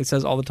she apparently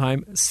says all the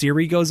time.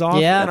 Siri goes off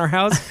in our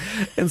house,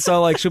 and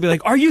so she'll be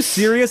like, "Are you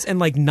serious?" And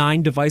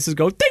 9 devices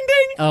go ding ding.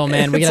 Oh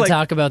man, we gotta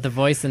talk about the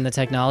voice and the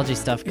technology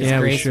stuff because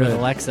Grace with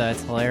Alexa,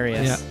 it's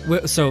hilarious.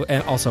 Yeah. So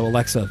and also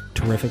Alexa,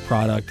 terrific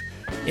product.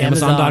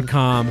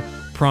 Amazon.com,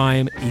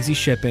 Prime, easy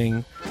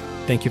shipping.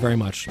 Thank you very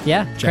much.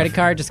 Yeah, Jeff. Credit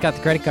card. Just got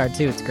the credit card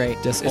too. It's great.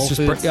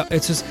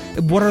 It's just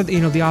what are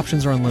the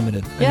options are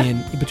unlimited. Yeah. I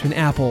mean, between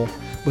Apple,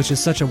 which is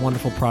such a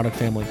wonderful product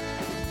family.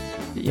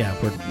 Yeah,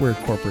 we're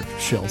corporate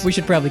shills. We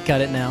should probably cut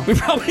it now. We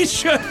probably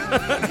should.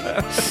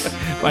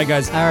 Bye,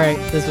 guys. All right,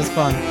 this was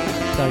fun.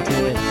 Talk to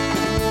you later.